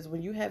it, because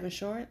when you have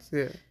insurance,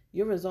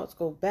 your results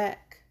go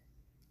back.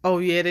 Oh,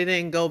 yeah, they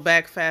didn't go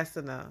back fast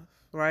enough,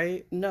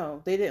 right?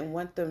 No, they didn't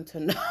want them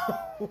to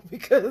know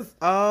because...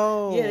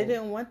 Oh. Yeah, they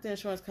didn't want the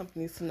insurance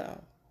companies to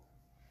know.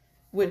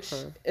 Which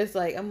is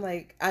like, I'm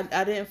like,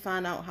 I didn't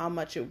find out how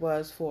much it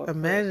was for.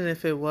 Imagine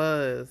if it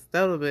was.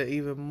 That would have been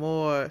even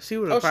more. She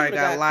would have probably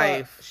got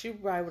life. She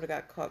probably would have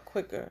got caught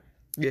quicker.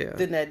 Yeah.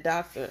 Than that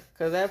doctor.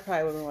 Because that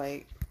probably would have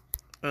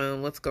been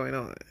like... what's going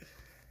on?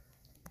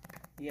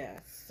 Yeah,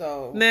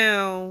 so...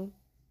 Now,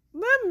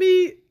 where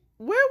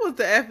was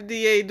the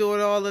FDA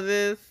doing all of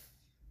this?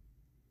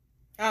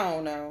 I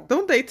don't know.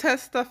 Don't they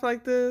test stuff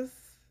like this?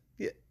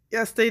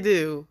 Yes, they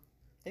do.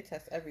 They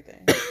test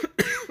everything.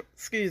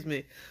 Excuse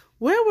me.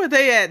 Where were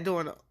they at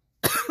doing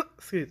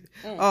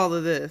all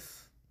of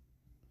this?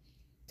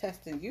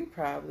 Testing you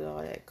probably,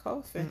 all that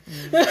coughing.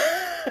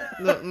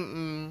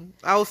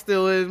 I was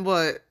still in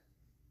what?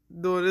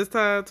 During this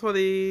time,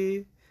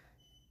 20...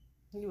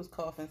 You was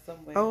coughing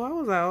somewhere. Oh, I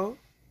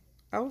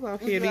was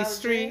out here in these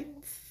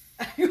streets.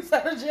 You was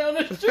out of jail in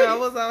the streets? I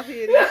was out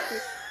here in these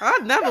streets. I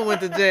never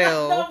went to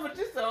jail. No, but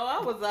you saw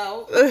I was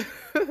out.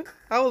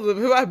 I was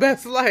living my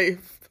best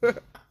life.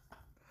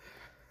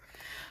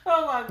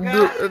 Oh my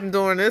God.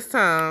 During this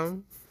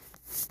time.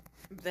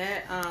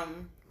 That,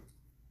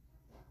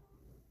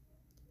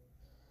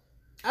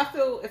 I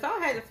feel, if I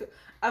had to feel,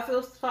 I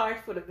feel sorry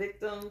for the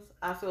victims.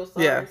 I feel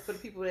sorry for the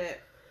people that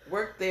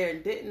worked there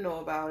and didn't know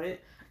about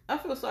it. I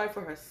feel sorry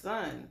for her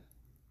son.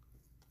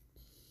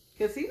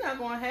 Because he's not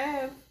going to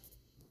have,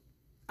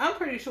 I'm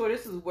pretty sure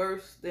this is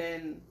worse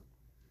than,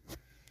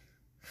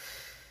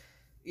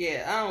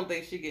 I don't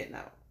think she's getting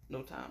out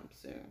no time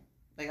soon.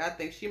 Like, I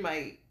think she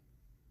might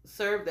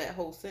serve that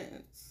whole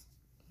sentence.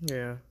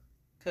 Yeah.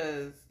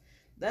 Because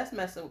that's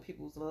messing with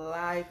people's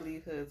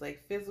livelihoods,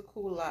 like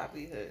physical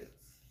livelihoods.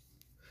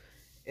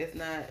 It's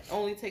not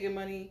only taking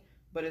money,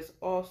 but it's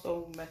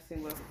also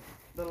messing with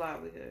the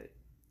livelihood.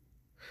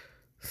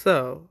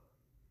 So,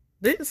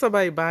 didn't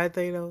somebody buy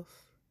Thanos?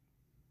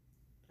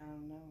 I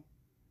don't know.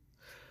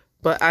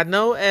 But I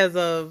know as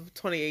of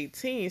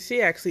 2018,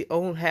 she actually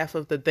owned half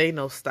of the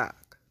Thanos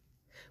stock,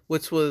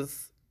 which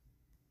was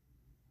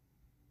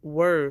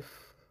worth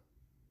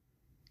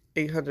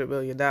 $800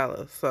 million.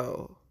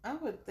 So I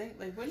would think,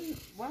 like,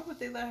 why would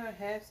they let her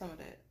have some of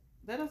that?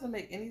 That doesn't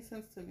make any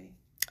sense to me.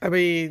 I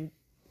mean,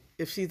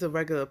 if she's a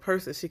regular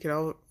person, she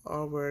can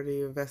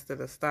already invest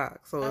in a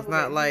stock. So it's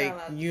not like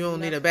you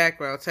don't need a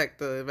background check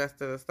to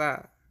invest in a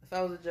stock. If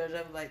I was a judge,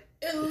 I'd be like,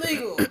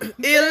 illegal.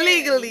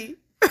 Illegally.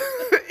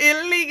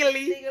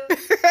 Illegally.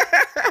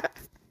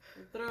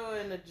 Throw her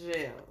in the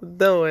jail.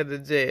 Throw her in the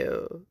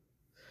jail.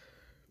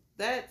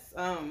 That's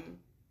I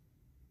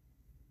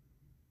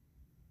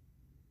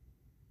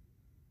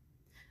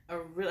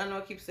know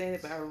I keep saying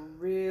it, but I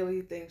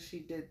really think she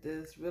did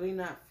this really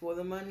not for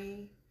the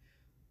money,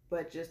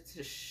 but just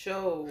to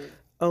show.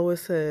 Oh, it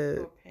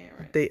said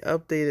they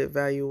updated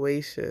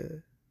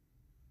valuation,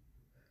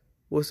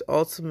 which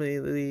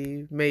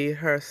ultimately made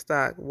her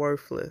stock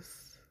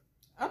worthless.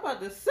 I'm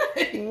about to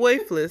say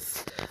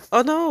worthless.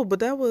 Oh no, but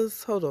that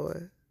was, hold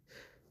on.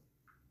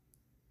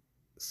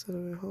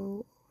 So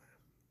hold.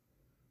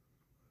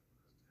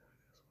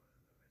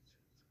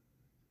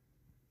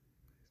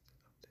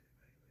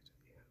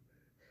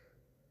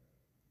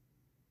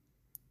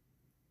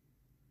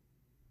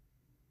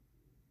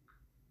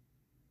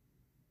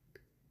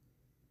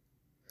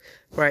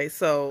 Right,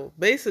 so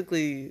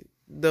basically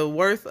the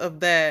worth of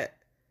that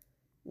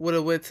would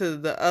have went to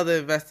the other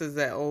investors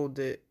that owned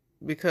it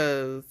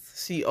because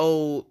she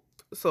owed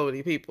so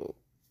many people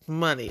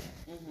money.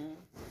 Mm-hmm.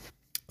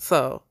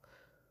 So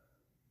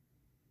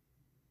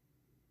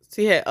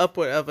she had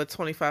upward of a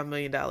 $25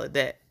 million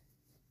debt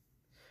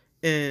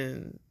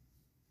in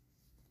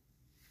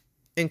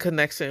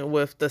connection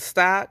with the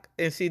stock,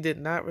 and she did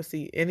not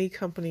receive any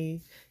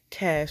company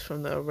cash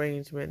from the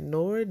arrangement,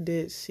 nor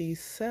did she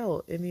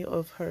sell any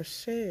of her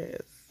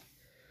shares,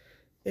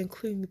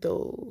 including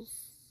those.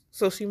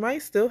 So she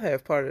might still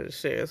have part of the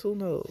shares. Who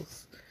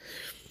knows?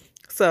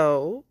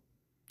 So,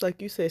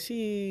 like you said,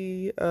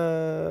 she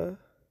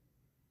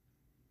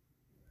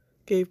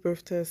gave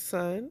birth to a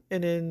son,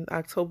 and in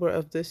October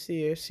of this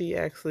year, she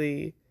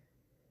actually,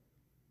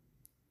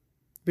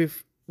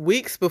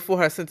 weeks before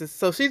her sentence,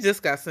 so she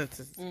just got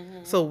sentenced.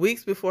 Mm-hmm. So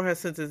weeks before her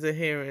sentencing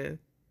hearing,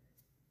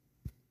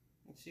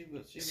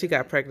 she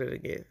got pregnant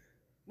again.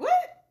 What?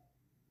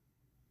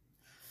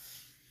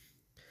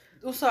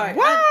 Oh, sorry.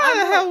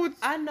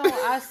 I know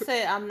I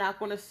said I'm not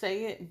going to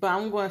say it, but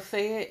I'm going to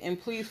say it, and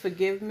please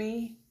forgive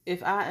me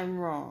if I am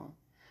wrong.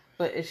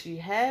 But is she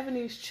having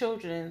these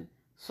children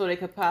so they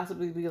could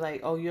possibly be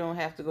like, oh, you don't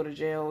have to go to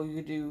jail,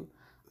 you do,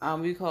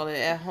 we call it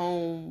at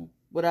home,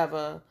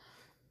 whatever,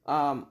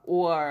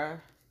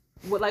 or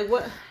what? Like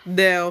what?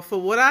 Now, for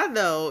what I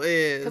know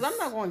is, because I'm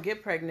not going to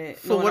get pregnant.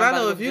 For what I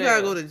know, if you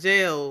gotta go to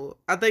jail,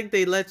 I think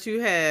they let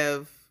you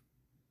have.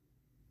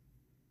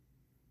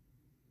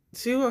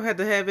 She won't have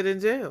to have it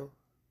in jail.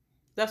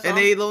 And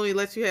they only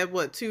let you have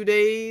what, 2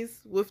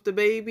 days with the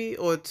baby,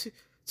 or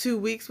 2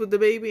 weeks with the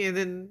baby, and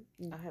then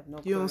I have no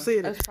clue. You don't see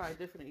it. That's probably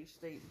different in each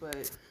state,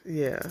 but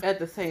yeah. At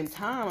the same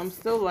time, I'm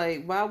still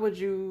like, why would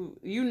you?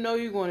 You know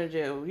you're going to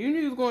jail. You knew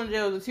you was going to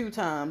jail the 2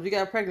 times. You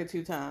got pregnant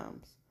 2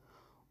 times.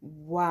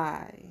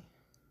 Why?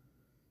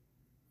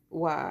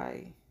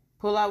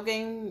 Pull out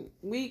game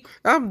week.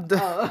 I'm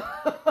done.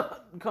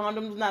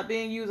 Condoms not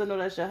being used. I know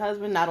that's your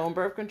husband. Not on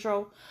birth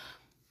control.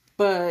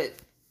 But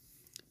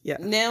yeah.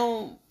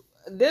 Now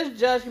this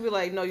judge can be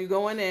like, no, you're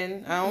going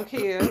in. I don't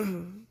care.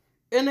 And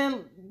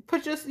then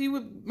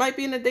might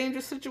be in a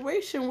dangerous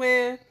situation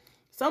where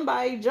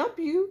somebody jump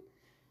you.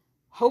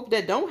 Hope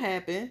that don't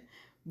happen.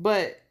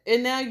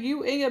 And now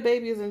you and your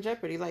baby is in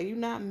jeopardy. Like, you're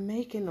not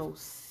making no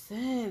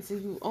sense.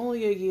 And you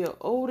only a year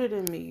older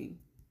than me.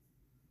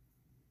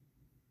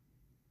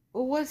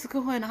 Well, what's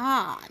going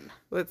on?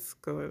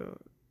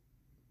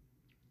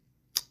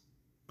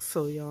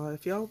 So, y'all,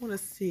 if y'all want to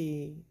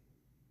see...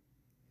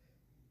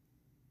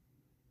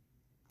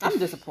 I'm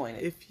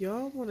disappointed. If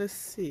y'all want to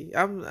see...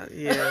 I'm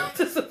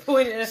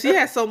disappointed. She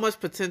had so much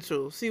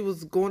potential. She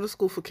was going to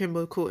school for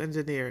chemical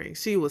engineering.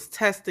 She was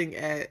testing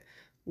at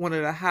one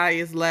of the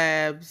highest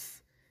labs.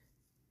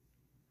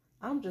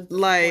 I'm just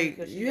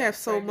like, you have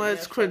so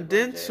much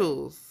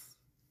credentials.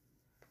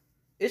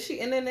 Is she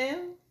in there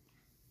now?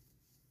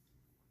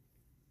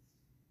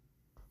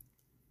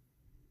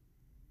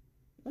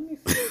 Let me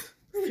see.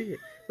 See it.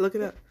 Look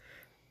it up.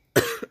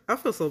 I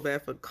feel so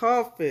bad for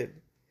coughing.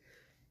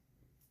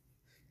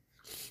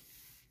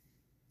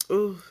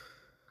 Ooh.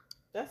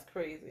 That's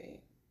crazy.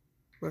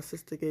 My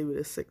sister gave me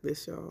the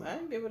sickness, y'all. I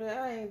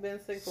ain't been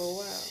sick for a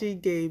while. She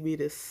gave me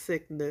the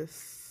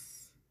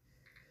sickness.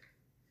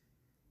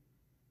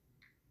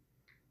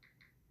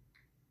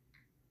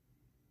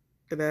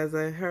 And as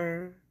in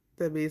her,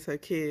 that means her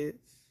kids.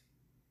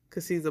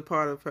 Because she's a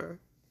part of her.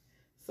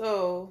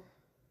 So,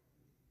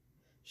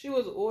 she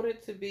was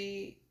ordered to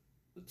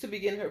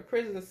begin her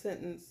prison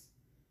sentence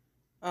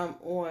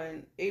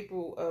on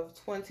April of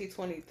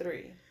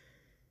 2023.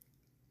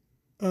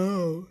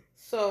 Oh.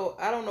 So,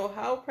 I don't know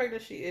how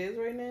pregnant she is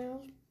right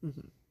now.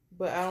 Mm-hmm.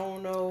 But I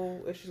don't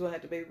know if she's going to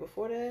have the baby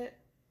before that.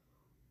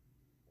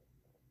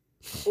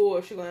 Or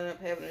if she's going to end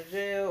up having a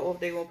jail. Or if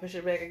they're going to push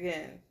it back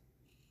again.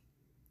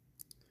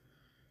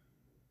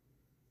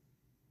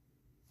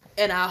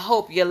 And I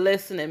hope you're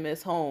listening,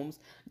 Miss Holmes.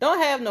 Don't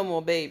have no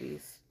more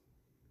babies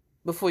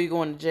before you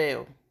go into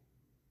jail.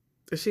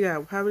 She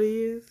got how many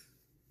years?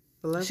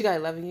 11? She got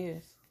 11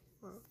 years.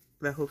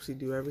 I hope she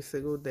do every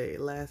single day,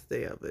 last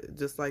day of it.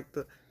 Just like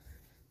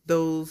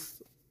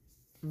those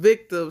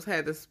victims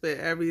had to spend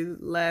every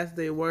last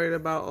day worried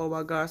about, oh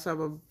my gosh,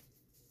 how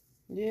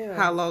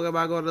long am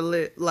I going to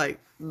live? Like,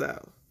 no.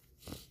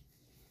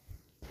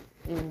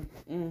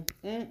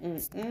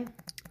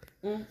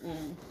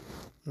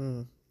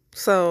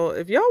 So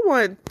if y'all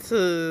want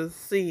to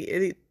see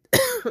any,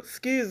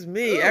 excuse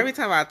me, every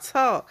time I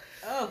talk,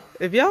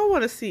 if y'all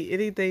want to see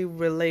anything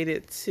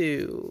related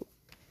to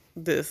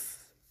this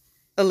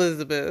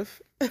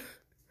Elizabeth,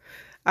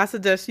 I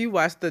suggest you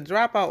watch The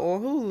Dropout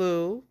on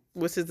Hulu,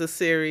 which is a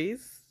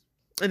series.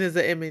 It is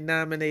an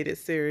Emmy-nominated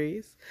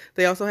series.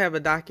 They also have a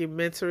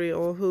documentary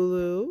on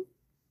Hulu.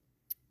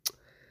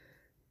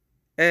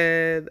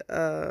 And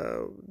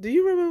do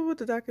you remember what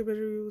the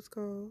documentary was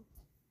called?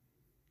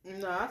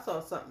 No, I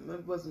saw something.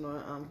 It wasn't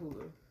on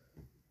Hulu.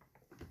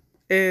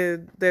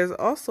 And there's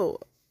also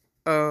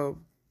a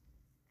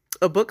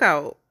book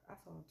out. I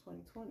saw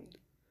in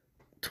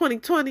 2020.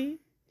 2020.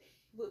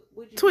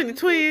 What you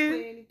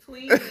 2020.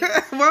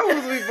 2020. Why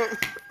was we both?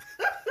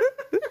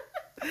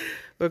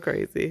 We're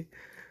crazy.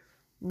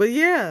 But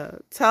yeah,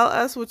 tell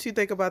us what you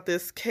think about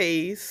this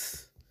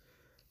case.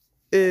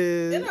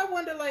 Then I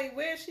wonder, like,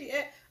 where is she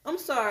at? I'm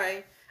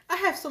sorry. I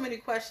have so many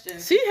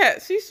questions. She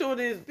sure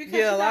did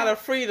get a lot of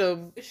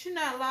freedom. Is she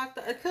not locked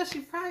up? Because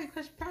she's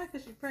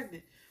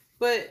pregnant.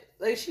 But,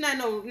 like, she not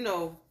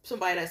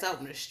somebody that's out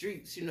in the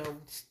streets,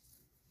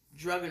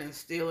 drugging and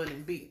stealing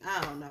and beating.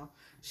 I don't know.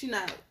 She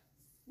not.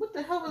 What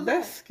the hell was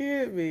that? That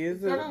scared me.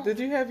 Did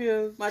you have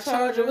my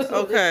charger? Was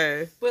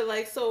okay. But,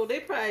 like, so they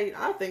probably,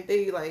 I think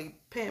they, like,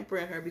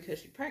 pampering her because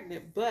she's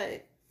pregnant.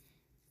 But,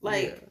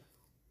 like... Yeah.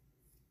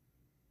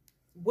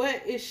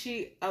 What is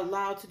she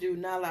allowed to do,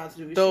 not allowed to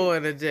do? Throw her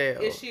in jail.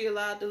 Is she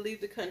allowed to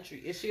leave the country?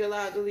 Is she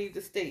allowed to leave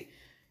the state?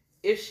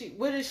 What's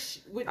going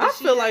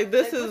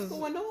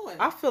on?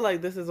 I feel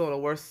like this is on a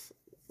worse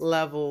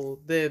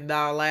level than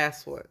our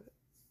last one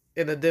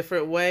in a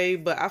different way,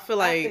 but I feel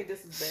like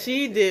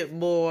she did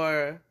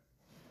more.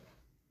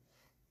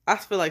 I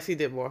feel like she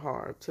did more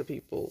harm to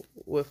people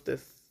with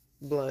this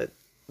blood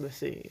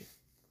machine.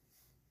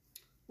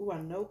 Oh,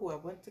 I know who I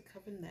want to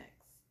cover next.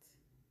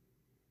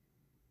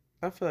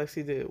 I feel like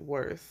she did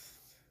worse.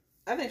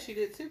 I think she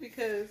did too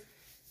because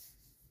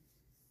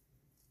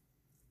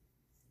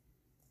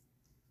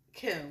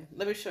Kim,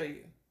 let me show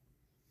you.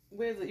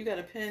 Where's it? You got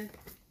a pen?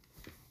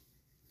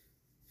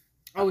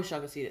 I wish y'all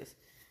could see this.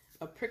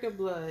 A prick of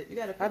blood. You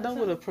got a pen? I know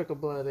what a prick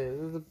of blood is.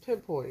 It's a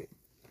pinpoint.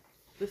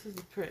 This is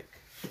a prick.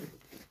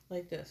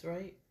 Like this,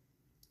 right?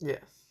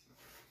 Yes.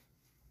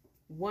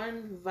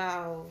 One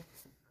valve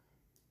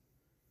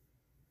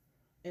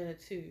in a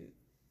tube.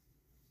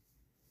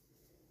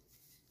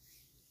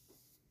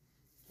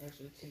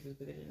 Actually, the tube is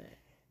bigger than that.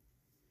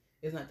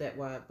 It's not that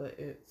wide, but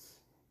it's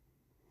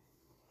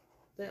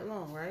that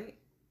long, right?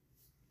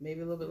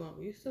 Maybe a little bit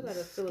longer. You still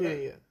gotta fill it up.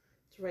 Yeah.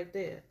 It's right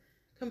there.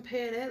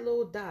 Compare that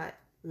little dot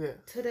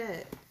to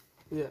that.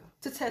 Yeah.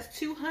 To test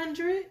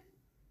 200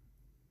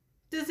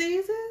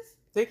 diseases?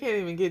 They can't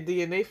even get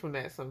DNA from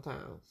that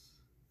sometimes.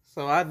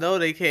 So I know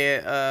they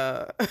can't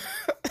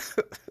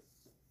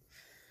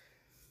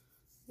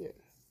yeah.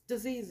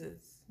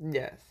 Diseases.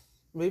 Yes.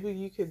 Maybe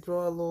you could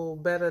draw a little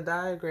better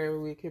diagram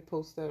and we could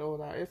post that on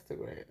our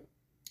Instagram.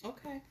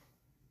 Okay.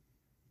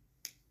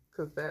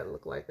 Because that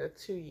looked like a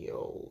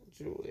 2-year-old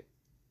drew it.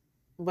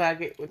 But I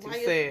get what you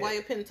said. Why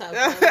your pen top?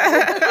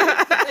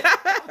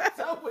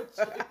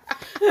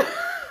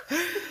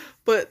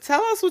 But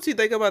tell us what you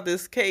think about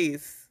this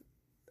case.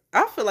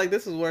 I feel like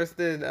this is worse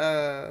than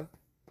our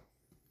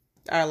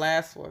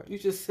last one. You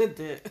just said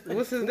that.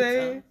 What's his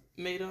name?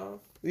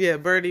 Madoff? Yeah,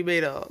 Bernie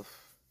Madoff.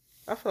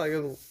 I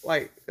feel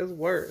like it's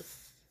worse.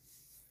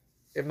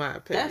 In my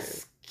opinion.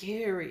 That's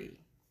scary.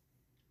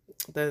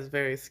 That is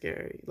very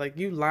scary. Like,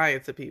 you lying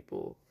to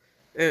people.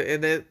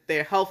 And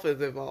their health is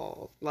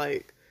involved.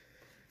 Like,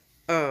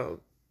 yeah.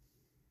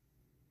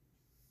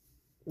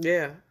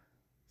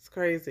 It's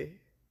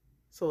crazy.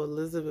 So,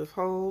 Elizabeth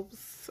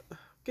Holmes,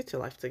 get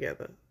your life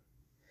together.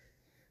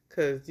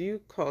 Because you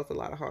caused a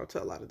lot of harm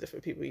to a lot of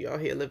different people. You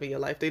out here living your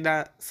life.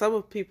 Some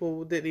of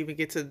people didn't even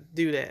get to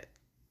do that.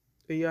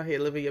 You out here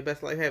living your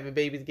best life, having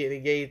babies, getting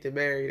engaged and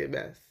married and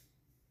mess.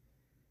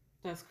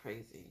 That's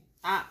crazy.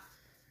 I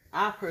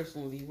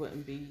personally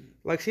wouldn't be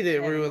like she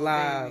didn't ruin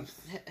lives.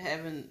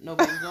 Having no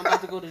babies. I'm about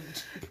to go to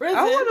prison.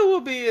 I wonder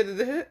what be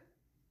in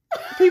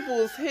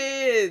people's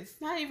heads.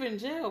 Not even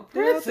jail,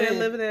 prison. They're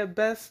living their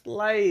best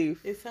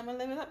life. It's time to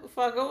live it up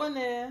before I go in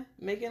there,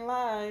 making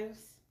lives,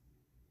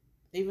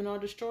 even though I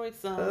destroyed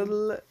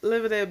some.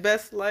 Living their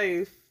best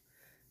life.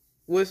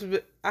 Which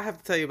I have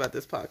to tell you about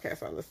this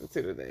podcast I listened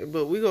to today,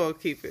 but we're gonna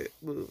keep it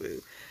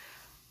moving.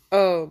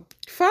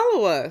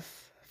 Follow us.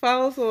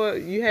 Follow us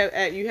on you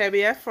have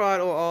me at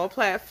fraud on all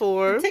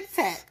platforms.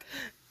 TikTok.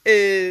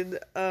 And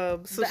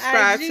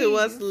subscribe to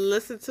us,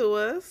 listen to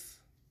us.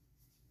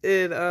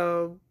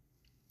 And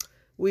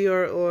we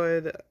are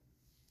on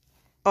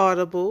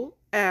Audible,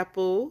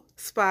 Apple,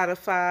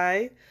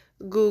 Spotify,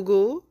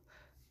 Google,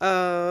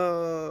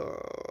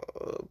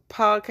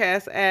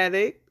 Podcast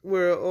Addict.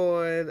 We're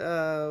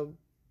on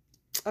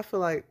I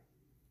feel like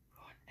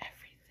on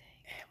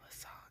everything.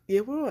 Amazon.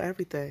 Yeah, we're on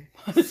everything.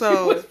 She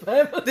So was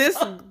famous.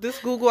 this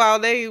Google our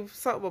name,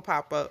 something will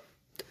pop up.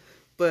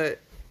 But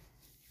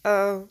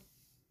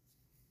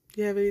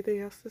you have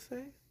anything else to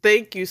say?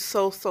 Thank you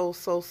so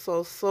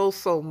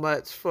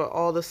much for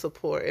all the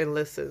support and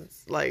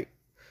listens. Like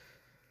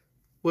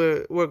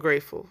we're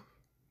grateful.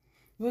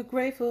 We're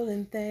grateful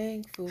and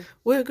thankful.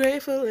 We're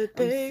grateful and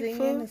I'm singing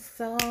thankful a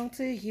song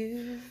to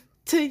you.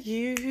 to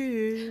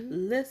you.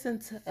 Listen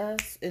to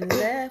us and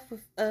laugh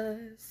with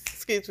us.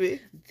 Excuse me.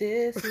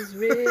 This is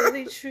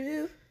really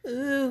true.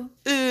 Ooh.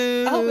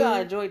 I hope y'all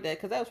enjoyed that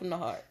because that was from the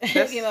heart.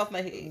 It came off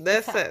my head.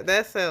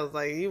 That sounds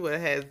like you would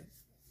have had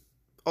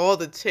all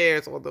the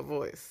chairs on The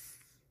Voice.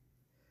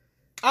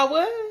 I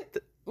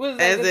would. Was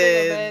that As good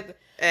thing or in bad?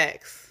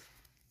 X.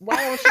 Why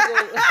don't you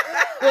go?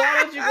 Why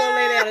don't you go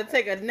lay down and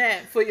take a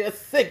nap for your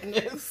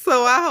sickness?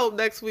 So I hope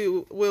next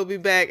week we'll be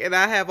back and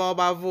I have all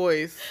my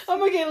voice. I'm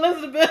gonna get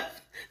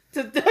Elizabeth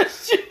to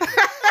dust you.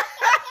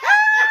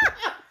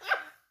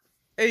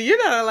 And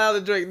you're not allowed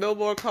to drink no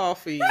more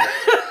coffee.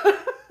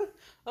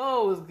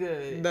 Oh, it was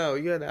good. No,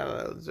 you're not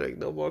allowed to drink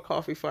no more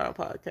coffee for our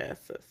podcast,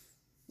 sis.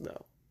 No.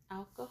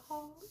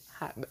 Alcohol.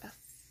 Hot mess.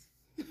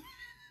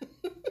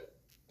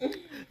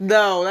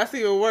 No, that's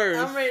even worse.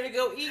 I'm ready to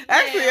go eat.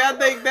 Actually, now. I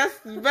think that's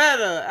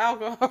better.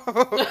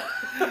 Alcohol.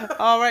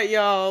 All right,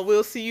 y'all.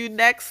 We'll see you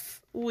next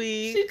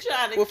week She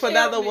trying to with kill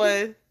another me.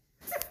 one.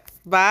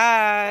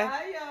 Bye.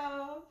 Bye.